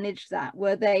managed that?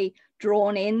 Were they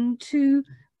drawn into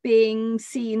being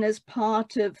seen as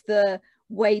part of the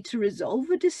way to resolve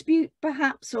a dispute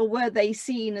perhaps, or were they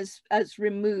seen as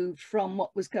removed from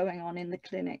what was going on in the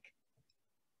clinic?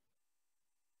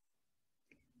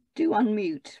 Do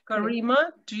unmute.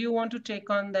 Karima, do you want to take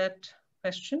on that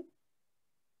question?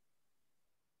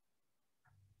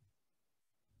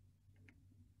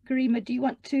 Karima, do you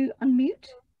want to unmute?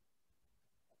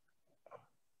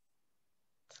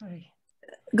 Sorry.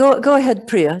 Go ahead,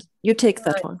 Priya. You take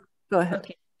that one. Go ahead.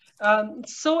 Okay.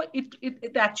 So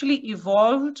it actually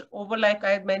evolved over, like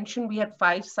I mentioned, we had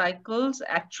 5 cycles,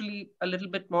 actually a little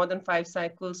bit more than 5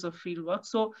 cycles of fieldwork.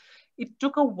 So it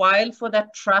took a while for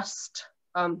that trust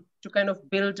to kind of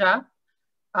build up.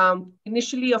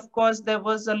 Initially, of course, there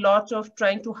was a lot of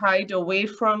trying to hide away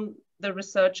from the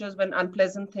researchers when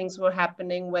unpleasant things were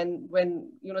happening, when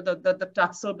you know the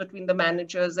tussle between the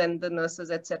managers and the nurses,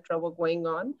 etc., were going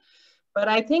on. But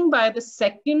I think by the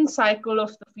second cycle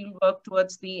of the fieldwork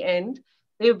towards the end,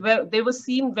 they were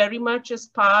seen very much as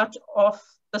part of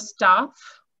the staff,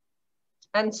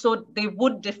 and so they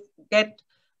would get.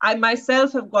 I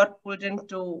myself have got pulled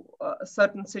into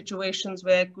certain situations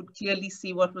where I could clearly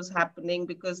see what was happening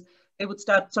because they would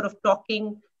start sort of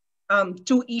talking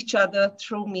to each other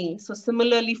through me. So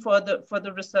similarly for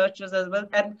the researchers as well.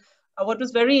 And what was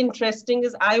very interesting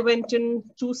is I went in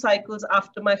 2 cycles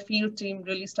after my field team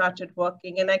really started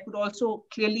working, and I could also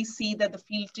clearly see that the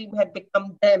field team had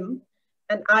become them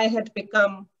and I had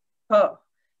become her.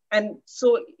 And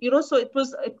so, you know, so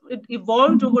it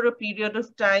evolved over a period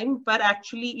of time, but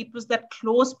actually it was that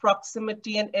close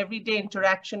proximity and everyday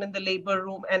interaction in the labor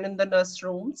room and in the nurse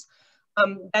rooms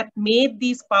that made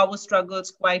these power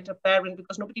struggles quite apparent,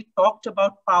 because nobody talked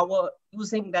about power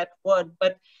using that word.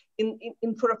 But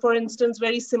for instance,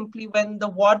 very simply, when the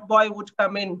ward boy would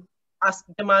come in,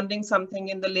 demanding something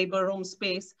in the labor room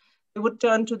space, they would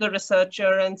turn to the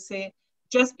researcher and say,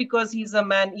 just because he's a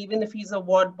man, even if he's a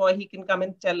ward boy, he can come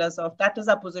and tell us off. That is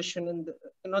our position, and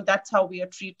you know, that's how we are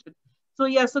treated. So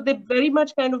yeah, so they very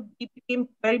much it became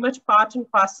very much part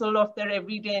and parcel of their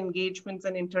everyday engagements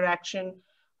and interaction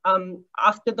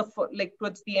after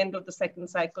towards the end of the second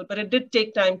cycle. But it did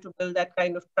take time to build that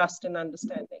kind of trust and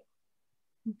understanding.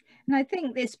 And I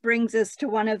think this brings us to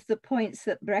one of the points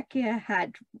that Breccia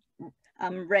had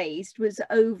raised, was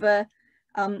over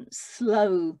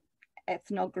slow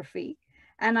ethnography.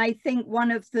 And I think one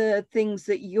of the things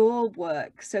that your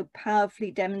work so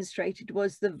powerfully demonstrated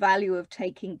was the value of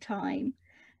taking time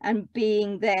and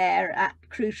being there at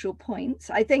crucial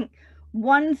points. I think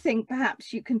one thing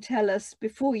perhaps you can tell us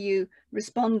before you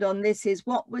respond on this is,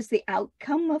 what was the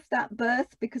outcome of that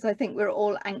birth? Because I think we're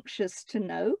all anxious to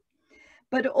know.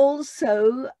 But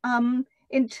also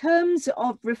in terms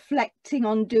of reflecting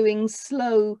on doing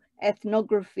slow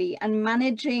ethnography and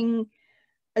managing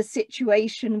a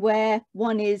situation where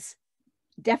one is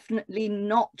definitely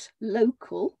not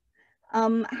local,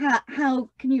 how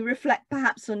can you reflect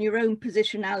perhaps on your own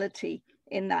positionality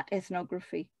in that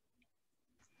ethnography?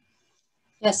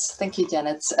 Yes, thank you,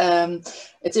 Janet.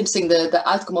 It's interesting, the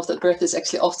outcome of that birth is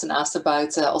actually often asked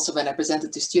about, also when I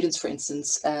presented to students, for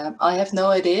instance. I have no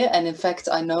idea, and in fact,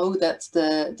 I know that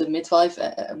the midwife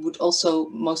would also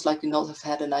most likely not have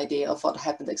had an idea of what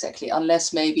happened exactly,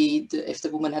 unless maybe if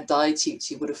the woman had died,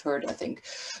 she would have heard, I think.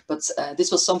 But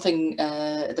this was something,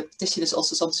 the practitioners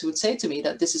also sometimes would say to me,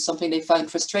 that this is something they find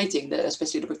frustrating,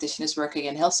 especially the practitioners working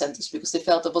in health centers, because they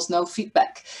felt there was no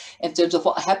feedback in terms of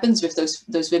what happens with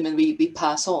those women we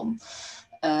pass on.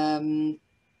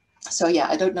 So yeah,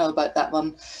 I don't know about that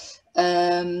one.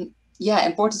 Yeah,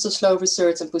 importance of slow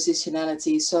research and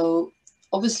positionality. So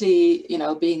obviously, you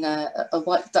know, being a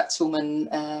white Dutch woman,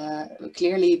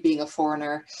 clearly being a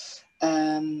foreigner,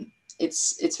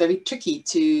 it's very tricky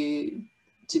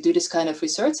to do this kind of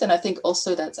research. And I think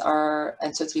also that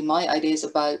and certainly my ideas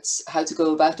about how to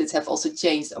go about it have also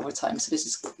changed over time. So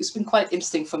it's been quite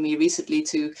interesting for me recently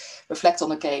to reflect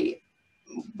on, okay,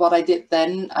 what I did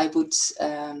then, I would,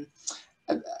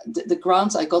 the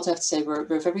grants I got, I have to say, were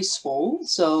very small.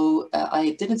 So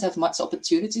I didn't have much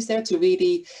opportunities there to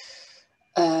really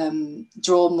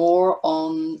draw more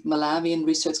on Malawian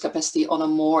research capacity on a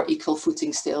more equal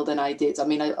footing still than I did. I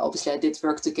mean, obviously I did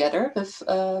work together with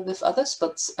others,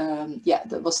 but yeah,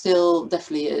 there was still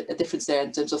definitely a difference there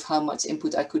in terms of how much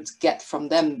input I could get from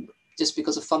them, just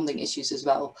because of funding issues as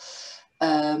well.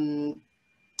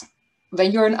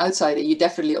 When you're an outsider, you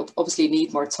definitely obviously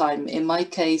need more time. In my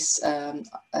case,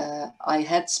 I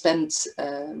had spent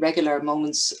regular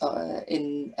moments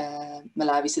in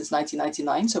Malawi since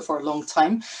 1999, so for a long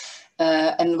time,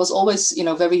 and was always, you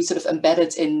know, very sort of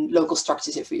embedded in local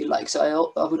structures, if you like.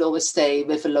 So I would always stay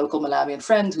with a local Malawian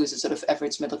friend who's a sort of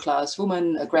average middle-class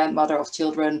woman, a grandmother of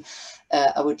children.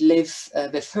 I would live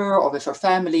with her or with her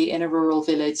family in a rural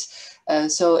village.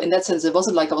 So in that sense, it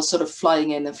wasn't like I was sort of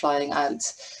flying in and flying out.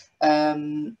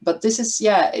 But this is,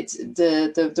 yeah, it's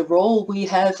the role we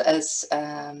have as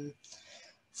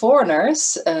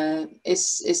foreigners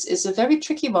is a very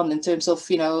tricky one in terms of,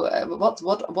 you know,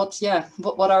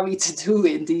 what are we to do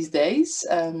in these days?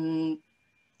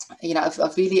 You know,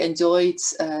 I've really enjoyed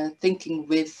thinking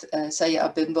with Saya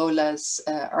Abimbola's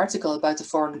article about the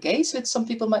foreign gaze, which some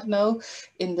people might know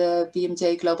in the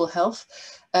BMJ Global Health.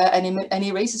 And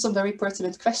he raises some very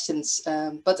pertinent questions.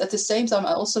 But at the same time,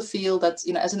 I also feel that,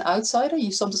 you know, as an outsider,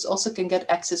 you sometimes also can get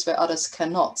access where others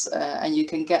cannot. And you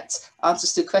can get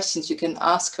answers to questions, you can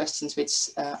ask questions which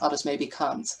others maybe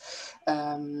can't.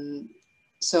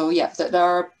 So yeah, there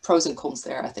are pros and cons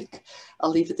there, I think. I'll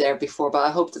leave it there but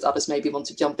I hope that others maybe want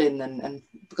to jump in and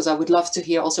because I would love to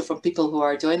hear also from people who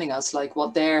are joining us, like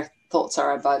what their thoughts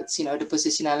are about, you know, the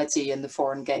positionality and the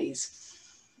foreign gaze.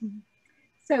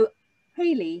 So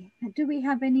Hayley, do we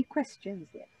have any questions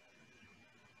yet?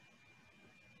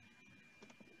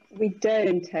 We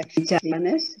don't actually,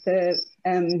 Janice.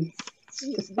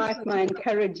 Despite my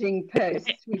encouraging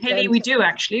posts. Hayley, we do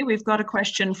actually. We've got a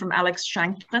question from Alex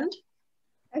Shankland.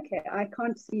 Okay, I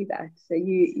can't see that. So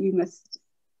you must,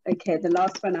 okay, the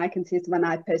last one I can see is the one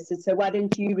I posted. So why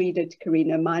don't you read it,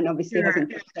 Karina? Mine obviously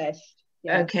hasn't refreshed.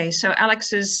 Yeah. Okay, so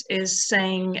Alex is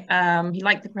saying he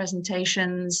liked the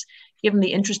presentations, given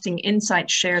the interesting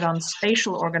insights shared on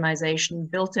spatial organization,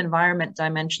 built environment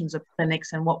dimensions of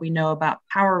clinics, and what we know about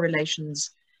power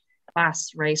relations,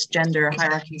 class, race, gender,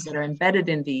 hierarchies that are embedded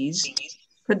in these.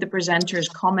 Could the presenters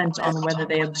comment on whether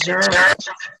they observe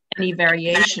any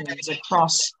variations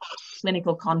across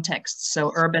clinical contexts,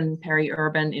 so urban,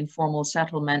 peri-urban, informal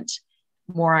settlement,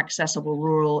 more accessible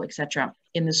rural, etc.,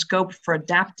 in the scope for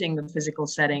adapting the physical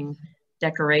setting,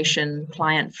 decoration,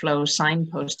 client flow,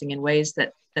 signposting in ways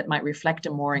that might reflect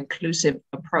a more inclusive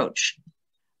approach?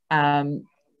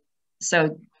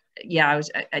 So yeah,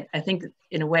 I think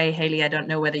in a way, Hayley, I don't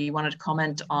know whether you wanted to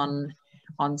comment on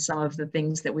some of the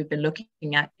things that we've been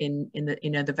looking at in the,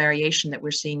 you know, the variation that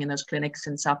we're seeing in those clinics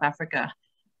in South Africa.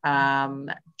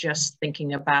 Just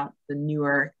thinking about the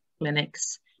newer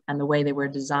clinics and the way they were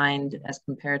designed as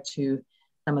compared to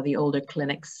some of the older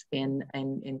clinics in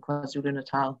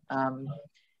KwaZulu-Natal.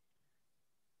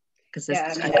 Because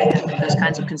those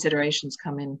kinds of considerations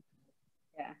come in.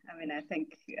 Yeah, I mean, I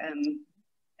think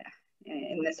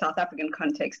in the South African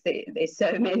context, there's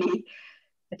so many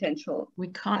potential. We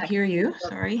can't hear you,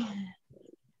 sorry.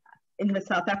 In the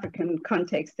South African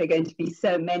context, there are going to be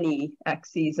so many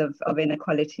axes of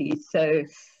inequality. So,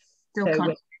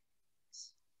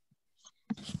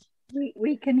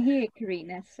 we can hear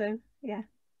Karina, so yeah.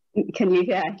 Can you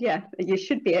hear? Yeah, you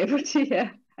should be able to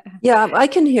hear. Yeah, I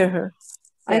can hear her.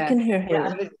 Yeah. I can hear her.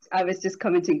 Yeah, I was just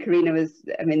commenting, Karina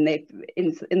I mean,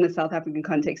 in the South African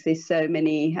context, there's so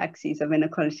many axes of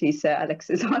inequality. So Alex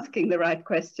is asking the right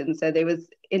question. So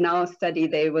in our study,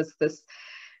 there was this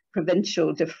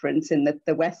provincial difference in that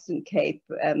the Western Cape,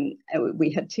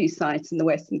 we had 2 sites in the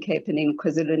Western Cape and in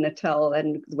KwaZulu-Natal,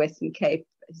 and the Western Cape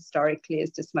historically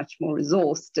is just much more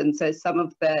resourced. And so some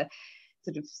of the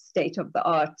sort of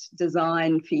state-of-the-art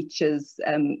design features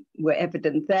were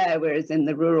evident there, whereas in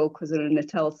the rural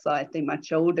KwaZulu-Natal site, they're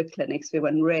much older clinics where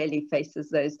one rarely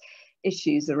faces those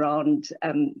issues around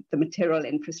the material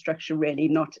infrastructure really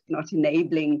not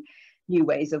enabling new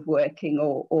ways of working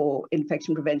or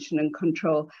infection prevention and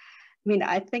control. I mean,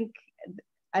 I think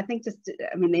just,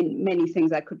 I mean, in many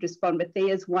things I could respond, but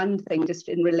there is one thing just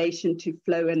in relation to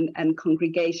flow and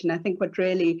congregation. I think what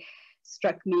really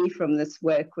struck me from this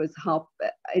work was how,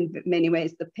 in many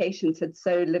ways, the patients had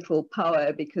so little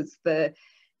power because there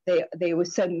were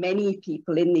so many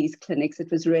people in these clinics.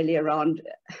 It was really around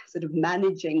sort of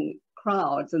managing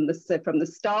crowds, and so from the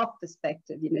staff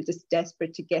perspective, you know, just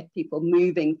desperate to get people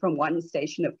moving from one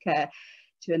station of care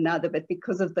to another. But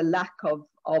because of the lack of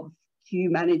queue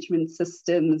management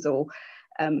systems, or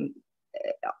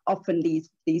often these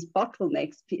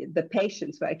bottlenecks, the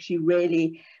patients were actually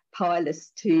really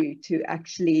powerless to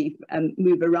actually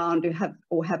move around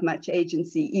or have much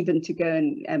agency, even to go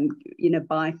and you know,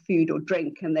 buy food or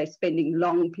drink, and they're spending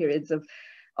long periods of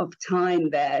time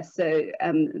there. So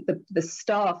the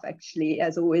staff actually,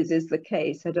 as always is the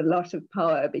case, had a lot of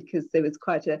power, because there was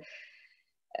quite a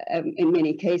in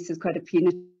many cases quite a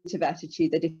punitive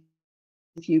attitude that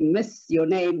if you miss your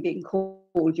name being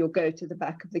called, you'll go to the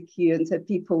back of the queue. And so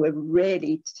people were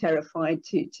really terrified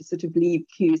to sort of leave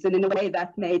queues. And in a way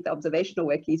that made the observational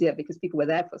work easier, because people were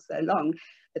there for so long.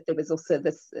 But there was also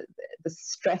the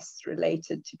stress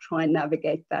related to try and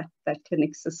navigate that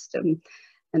clinic system.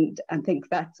 And I think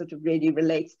that sort of really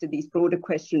relates to these broader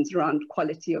questions around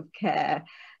quality of care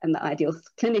and the ideal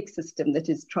clinic system that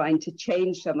is trying to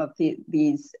change some of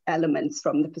these elements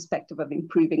from the perspective of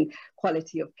improving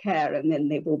quality of care. And then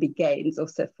there will be gains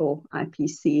also for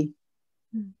IPC.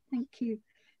 Thank you.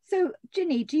 So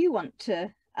Ginny, do you want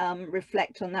to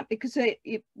reflect on that? Because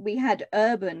we had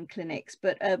urban clinics,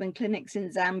 but urban clinics in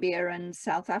Zambia and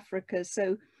South Africa.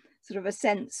 So sort of a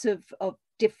sense of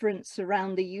difference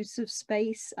around the use of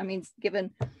space. I mean, given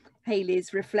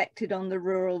Hayley's reflected on the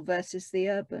rural versus the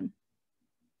urban.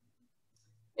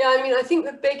 Yeah, I mean, I think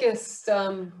the biggest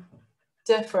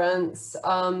difference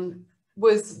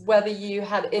was whether you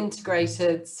had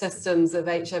integrated systems of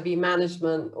HIV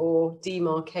management or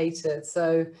demarcated.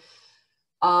 So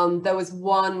there was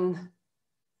one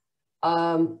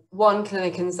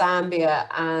clinic in Zambia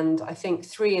and I think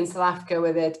 3 in South Africa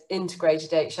where they'd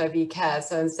integrated HIV care.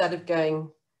 So instead of going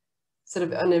sort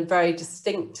of on a very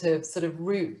distinctive sort of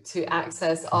route to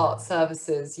access art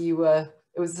services,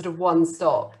 it was sort of one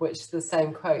stop, which is the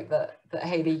same quote that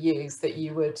Hayley used, that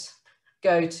you would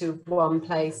go to one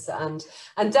place, and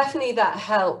definitely that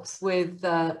helps with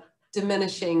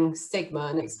diminishing stigma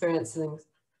and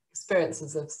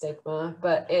experiences of stigma,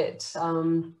 but it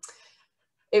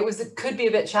could be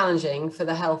a bit challenging for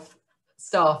the health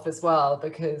staff as well,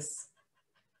 because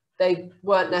they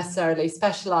weren't necessarily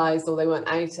specialised, or they weren't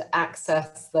able to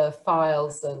access the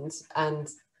files and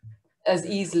as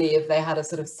easily if they had a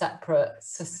sort of separate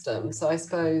system. So I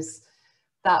suppose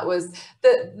that was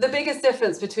the biggest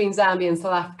difference between Zambia and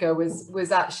South Africa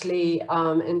was actually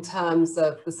in terms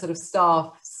of the sort of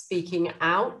staff speaking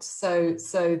out. So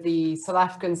the South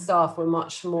African staff were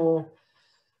much more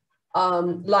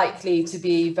likely to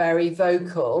be very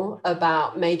vocal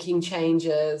about making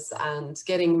changes and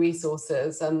getting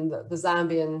resources, and the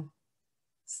Zambian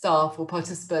staff or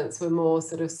participants were more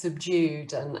sort of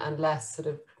subdued and less sort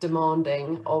of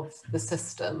demanding of the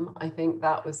system. I think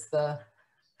that was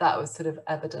sort of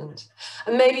evident.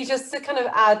 And maybe just to kind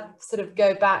of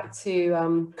go back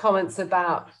to comments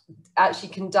about actually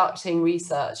conducting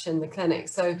research in the clinic.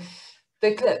 So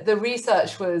the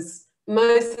research was,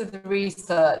 most of the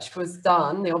research was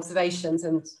done, the observations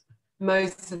and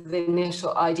most of the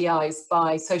initial IDIs,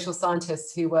 by social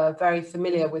scientists who were very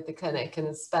familiar with the clinic and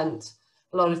had spent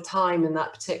a lot of time in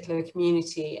that particular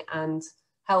community and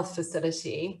health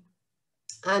facility.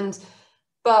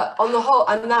 But on the whole,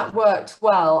 and that worked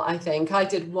well, I think. I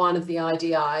did one of the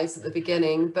IDIs at the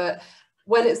beginning, but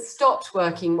when it stopped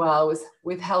working well was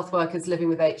with health workers living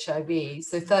with HIV.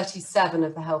 So 37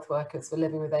 of the health workers were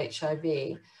living with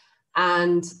HIV.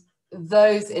 And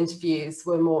those interviews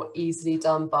were more easily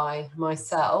done by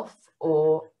myself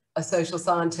or a social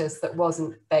scientist that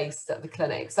wasn't based at the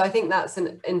clinic. So I think that's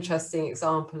an interesting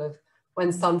example of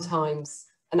when sometimes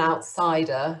an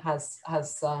outsider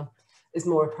is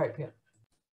more appropriate.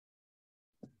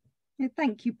 Yeah,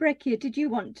 thank you. Breccia, did you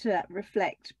want to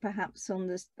reflect perhaps on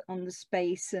the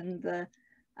space and a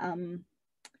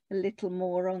little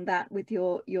more on that with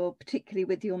your particularly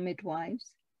with your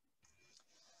midwives?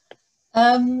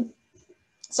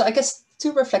 So I guess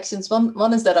 2 reflections.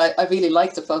 One is that I really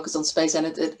like to focus on space,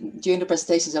 and during the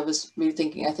presentations I was really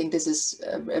thinking, I think this is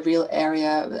a real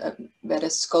area where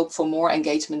there's scope for more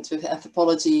engagement with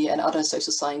anthropology and other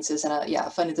social sciences, and I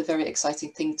find it a very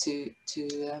exciting thing to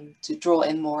draw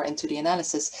in more into the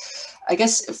analysis. I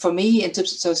guess for me, in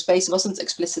terms of space wasn't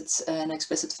an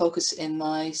explicit focus in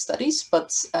my studies,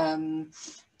 but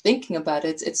thinking about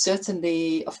it, it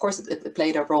certainly, of course, it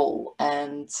played a role.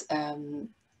 And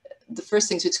the first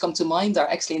things which come to mind are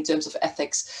actually in terms of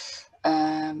ethics.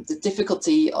 the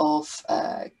difficulty of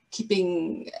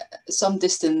keeping some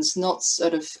distance, not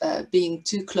sort of being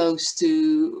too close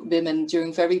to women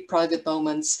during very private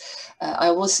moments.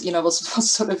 I was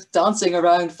sort of dancing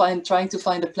around, trying to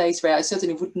find a place where I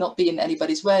certainly would not be in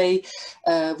anybody's way,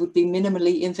 would be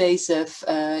minimally invasive,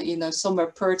 somewhere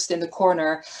perched in the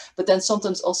corner, but then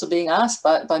sometimes also being asked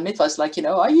by midwives, like,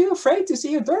 are you afraid to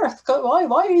see a birth? Why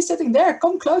are you sitting there?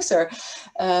 Come closer.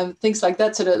 Things like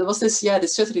that. So there was this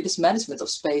management of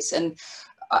space. And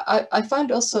I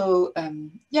find also,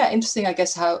 interesting, I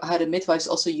guess, how the midwives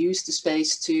also use the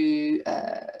space to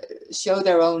show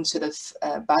their own sort of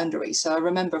boundaries. So I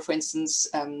remember, for instance,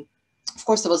 of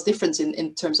course, there was difference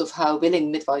in terms of how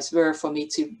willing midwives were for me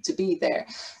to be there.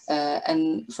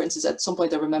 And for instance, at some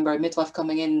point, I remember a midwife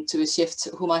coming in to a shift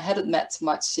whom I hadn't met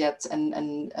much yet.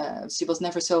 And she was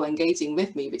never so engaging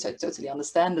with me, which I totally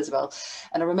understand as well.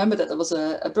 And I remember that there was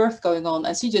a birth going on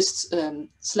and she just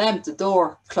slammed the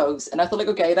door closed. And I thought, like,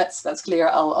 okay, that's clear.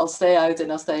 I'll stay out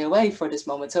and I'll stay away for this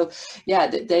moment. So yeah,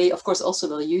 they of course also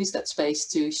will use that space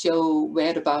to show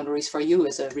where the boundaries for you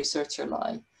as a researcher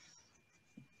lie.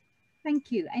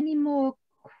 Thank you. Any more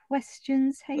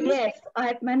questions, Hayley? Yes,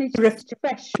 I've managed to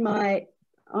refresh my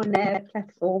on-air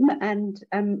platform, and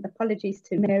apologies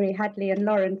to Mary, Hadley and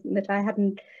Lauren that I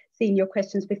hadn't seen your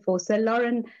questions before. So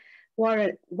Lauren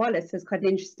Wallace has got an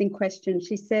interesting question.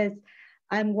 She says,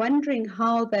 I'm wondering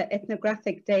how the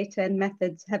ethnographic data and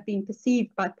methods have been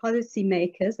perceived by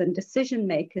policymakers and decision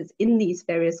makers in these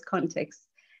various contexts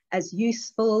as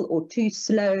useful or too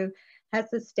slow. Has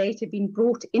this data been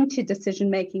brought into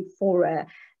decision-making fora,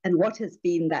 and what has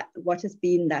been that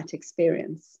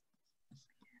experience?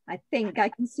 I think I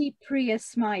can see Priya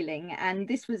smiling, and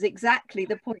this was exactly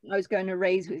the point I was going to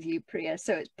raise with you, Priya,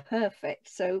 so it's perfect.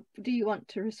 So do you want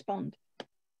to respond?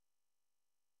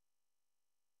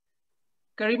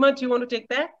 Garima, do you want to take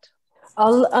that?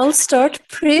 I'll start,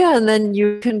 Priya, and then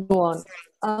you can go on.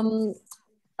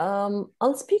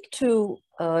 I'll speak to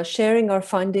sharing our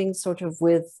findings sort of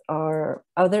with our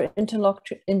other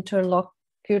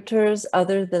interlocutors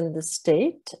other than the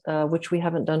state, which we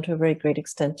haven't done to a very great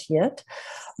extent yet,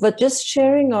 but just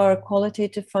sharing our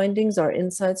qualitative findings, our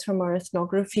insights from our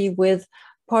ethnography with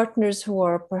partners who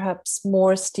are perhaps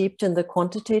more steeped in the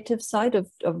quantitative side of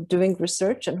doing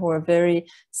research and who are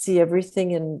see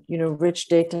everything in rich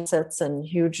data sets and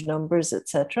huge numbers,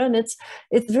 etc. And it's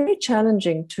very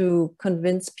challenging to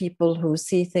convince people who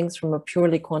see things from a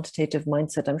purely quantitative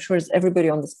mindset. I'm sure everybody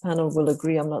on this panel will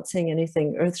agree. I'm not saying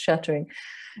anything earth-shattering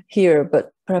here,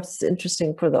 but perhaps it's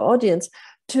interesting for the audience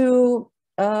to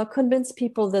convince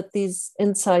people that these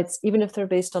insights, even if they're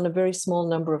based on a very small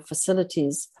number of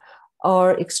facilities,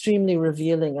 are extremely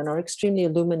revealing and are extremely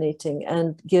illuminating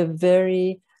and give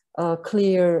very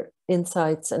clear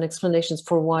insights and explanations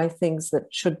for why things that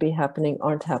should be happening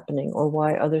aren't happening, or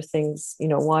why other things,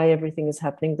 why everything is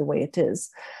happening the way it is.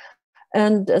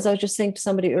 And as I was just saying to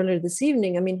somebody earlier this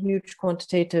evening, I mean, huge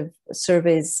quantitative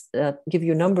surveys give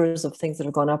you numbers of things that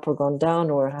have gone up or gone down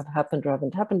or have happened or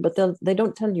haven't happened, but they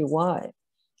don't tell you why.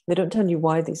 They don't tell you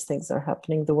why these things are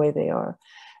happening the way they are.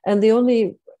 And the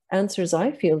only answers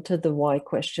I feel to the why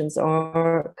questions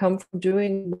come from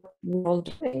doing what we're all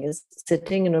doing, is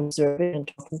sitting and observing and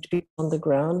talking to people on the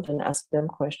ground and asking them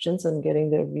questions and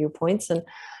getting their viewpoints and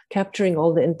capturing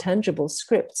all the intangible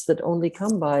scripts that only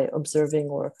come by observing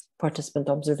or participant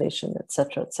observation,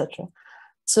 etc., etc.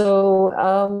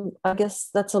 So I guess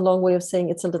that's a long way of saying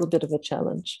it's a little bit of a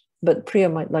challenge, but Priya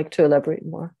might like to elaborate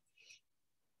more.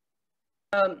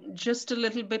 Just a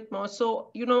little bit more.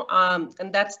 So,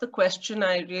 and that's the question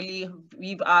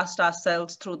we've asked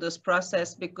ourselves through this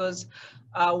process, because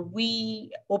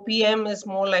OPM is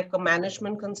more like a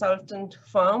management consultant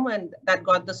firm, and that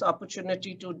got this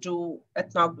opportunity to do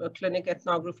clinic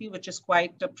ethnography, which is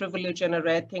quite a privilege and a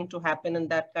rare thing to happen in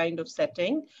that kind of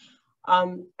setting.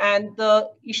 And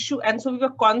so we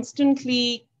were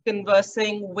constantly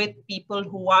conversing with people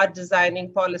who are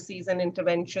designing policies and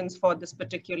interventions for this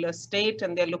particular state,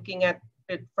 and they're looking at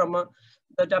it from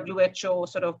the WHO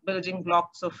sort of building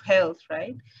blocks of health,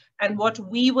 right? And what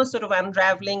we were sort of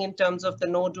unraveling in terms of the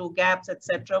no-do gaps,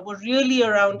 etc., were really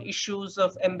around issues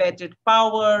of embedded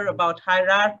power, about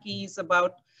hierarchies,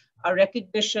 about a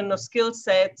recognition of skill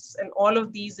sets, and all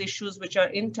of these issues which are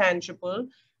intangible,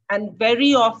 and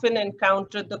very often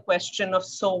encountered the question of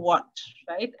so what,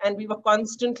 right? And we were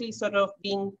constantly sort of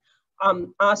being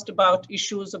asked about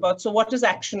issues about, so what is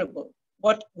actionable?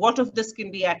 What of this can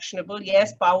be actionable?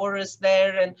 Yes, power is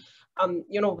there, and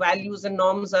values and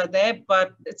norms are there,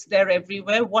 but it's there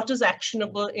everywhere. What is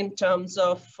actionable in terms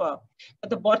of,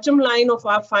 the bottom line of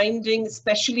our finding,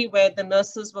 especially where the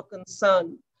nurses were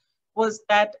concerned, was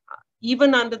that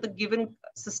even under the given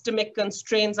systemic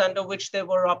constraints under which they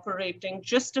were operating,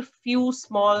 just a few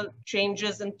small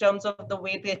changes in terms of the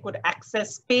way they could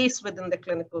access space within the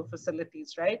clinical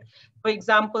facilities, right? For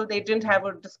example, they didn't have,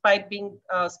 despite being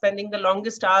spending the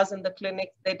longest hours in the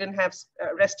clinic, they didn't have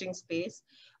resting space.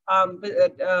 And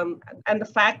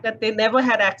the fact that they never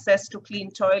had access to clean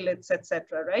toilets,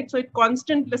 etc., right? So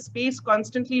the space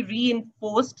constantly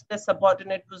reinforced their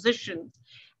subordinate positions.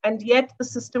 And yet the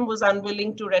system was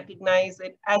unwilling to recognize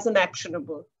it as an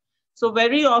actionable. So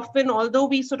very often, although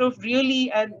we sort of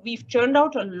really, and we've churned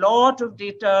out a lot of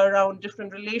data around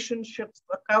different relationships,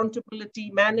 accountability,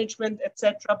 management,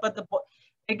 etc., but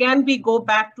again, we go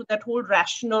back to that whole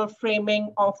rational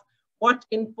framing of what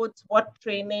inputs, what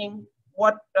training,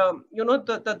 what,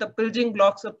 the building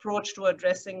blocks approach to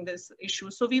addressing this issue.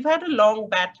 So we've had a long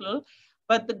battle,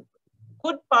 but the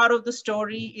good part of the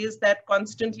story is that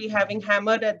constantly having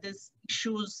hammered at these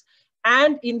issues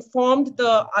and informed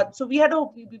so we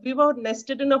were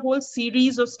nested in a whole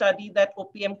series of studies that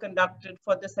OPM conducted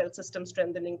for this health system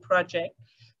strengthening project.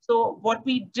 So what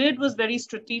we did was very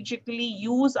strategically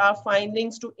use our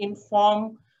findings to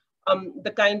inform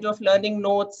the kind of learning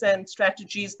notes and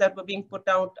strategies that were being put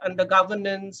out under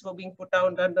governance, were being put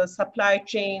out under supply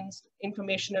chains,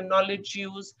 information and knowledge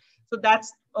use. So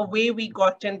that's a way we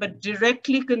got in, but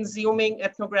directly consuming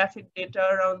ethnographic data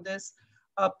around this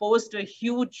posed a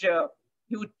huge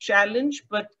challenge,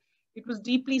 but it was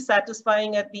deeply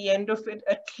satisfying at the end of it.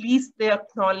 At least they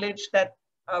acknowledged that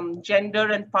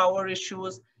gender and power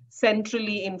issues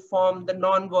centrally inform the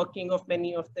non-working of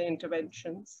many of the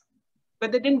interventions.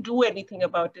 But they didn't do anything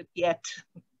about it yet.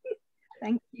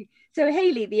 Thank you. So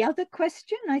Hayley, the other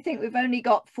question, I think we've only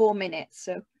got 4 minutes,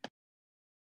 so.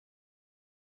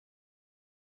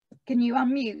 Can you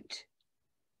unmute?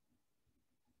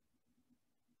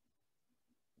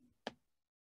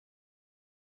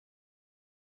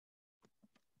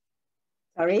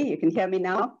 Sorry, you can hear me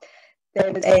now.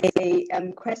 There was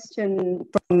a question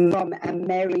from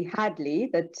Mary Hadley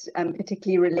that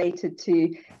particularly related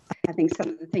to, I think, some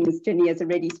of the things Ginny has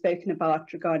already spoken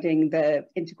about regarding the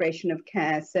integration of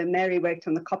care. So Mary worked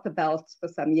on the copper belt for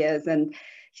some years, and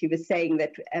she was saying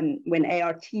that when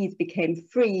ARTs became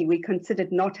free, we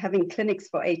considered not having clinics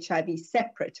for HIV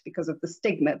separate because of the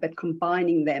stigma, but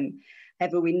combining them.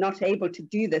 However, we're not able to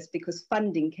do this because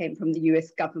funding came from the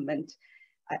US government.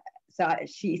 So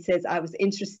she says, I was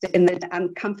interested in the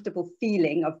uncomfortable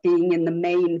feeling of being in the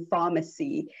main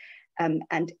pharmacy and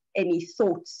any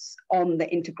thoughts on the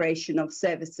integration of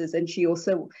services. And she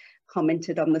also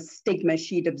commented on the stigma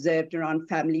she'd observed around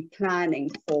family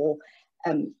planning for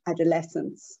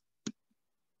adolescents.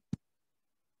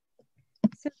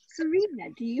 So Serena,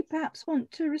 do you perhaps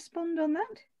want to respond on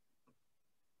that?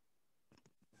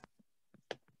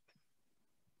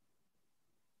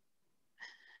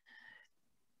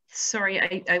 Sorry,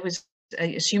 I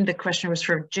assumed the question was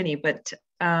for Ginny, but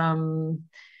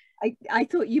I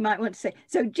thought you might want to say.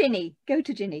 So Ginny, go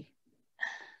to Ginny.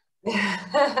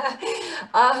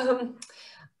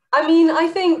 I mean, I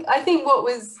think what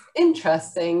was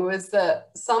interesting was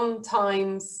that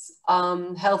sometimes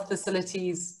health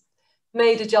facilities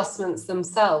made adjustments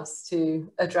themselves to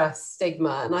address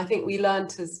stigma. And I think we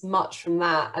learned as much from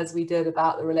that as we did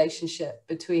about the relationship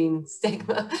between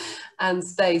stigma and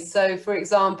space. So for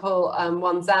example,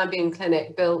 one Zambian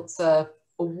clinic built a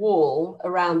wall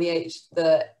around the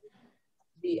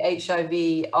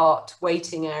HIV ART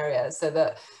waiting area, so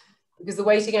that because the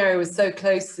waiting area was so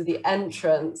close to the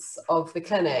entrance of the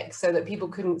clinic, so that people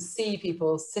couldn't see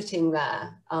people sitting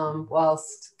there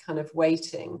whilst kind of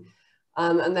waiting.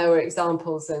 And there were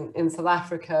examples in South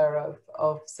Africa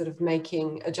of sort of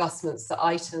making adjustments to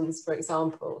items, for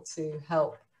example, to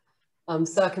help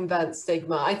circumvent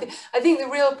stigma. I think the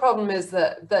real problem is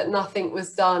that nothing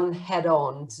was done head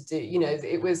on to do, you know,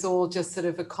 it was all just sort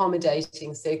of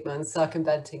accommodating stigma and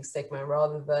circumventing stigma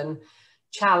rather than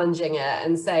challenging it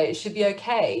and say it should be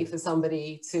okay for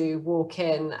somebody to walk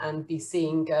in and be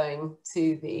seen going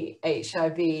to the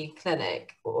HIV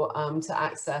clinic or to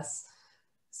access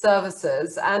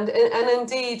services. And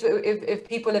indeed, if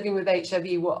people living with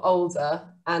HIV were older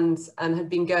and had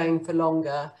been going for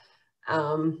longer,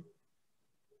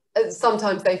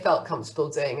 sometimes they felt comfortable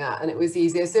doing that and it was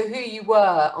easier. So who you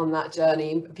were on that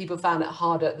journey, people found it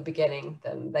harder at the beginning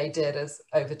than they did as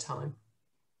over time.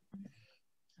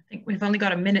 I think we've only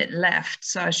got a minute left,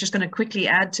 so I was just going to quickly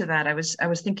add to that. I was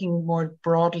thinking more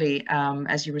broadly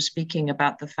as you were speaking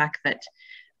about the fact that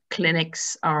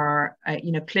clinics are,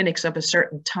 clinics of a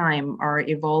certain time are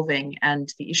evolving,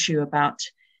 and the issue about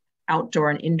outdoor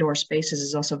and indoor spaces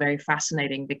is also very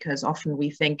fascinating, because often we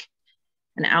think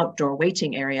an outdoor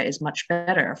waiting area is much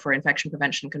better for infection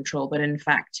prevention control, but in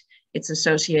fact, it's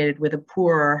associated with a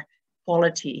poorer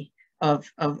quality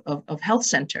of health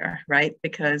center, right?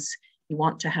 Because you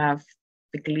want to have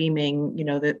the gleaming, you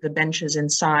know, the benches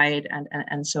inside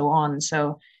and so on.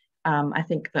 So I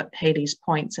think that Haley's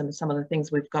points and some of the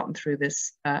things we've gotten through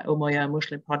this Umoja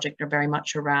Mušli project are very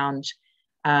much around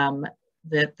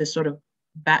the sort of,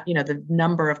 you know, the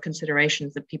number of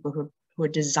considerations that people who are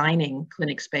designing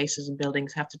clinic spaces and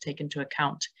buildings have to take into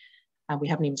account. We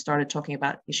haven't even started talking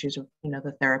about issues of, you know,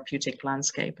 the therapeutic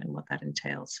landscape and what that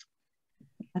entails.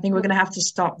 I think we're going to have to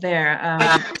stop there.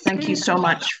 Thank you so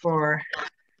much for...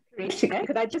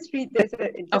 Could I just read this?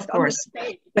 Of course.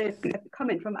 There's a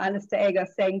comment from Alistair Agar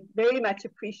saying, very much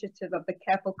appreciative of the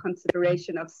careful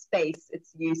consideration of space,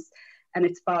 its use and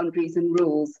its boundaries and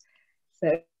rules.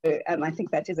 So I think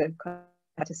that is quite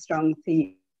a strong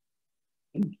theme.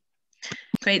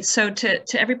 Great. So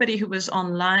to everybody who was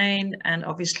online, and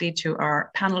obviously to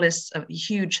our panelists, a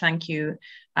huge thank you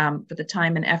for the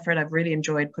time and effort. I've really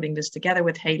enjoyed putting this together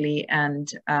with Haley, and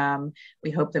we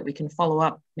hope that we can follow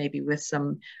up maybe with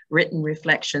some written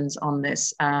reflections on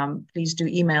this. Please do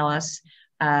email us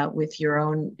with your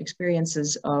own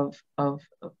experiences of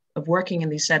working in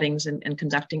these settings and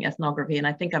conducting ethnography. And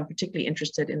I think I'm particularly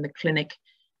interested in the clinic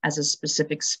as a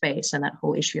specific space and that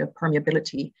whole issue of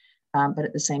permeability. But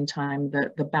at the same time,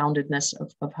 the boundedness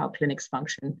of how clinics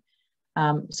function.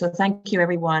 So thank you,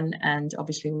 everyone. And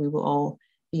obviously, we will all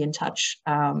be in touch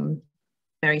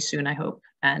very soon, I hope,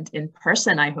 and in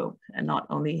person, I hope, and not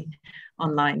only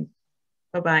online.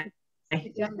 Bye-bye. Thank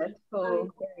you, Janet, for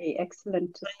very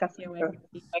excellent discussion.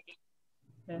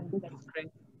 Yeah, that's great.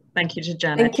 Thank you to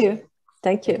Janet. Thank you.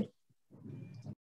 Thank you.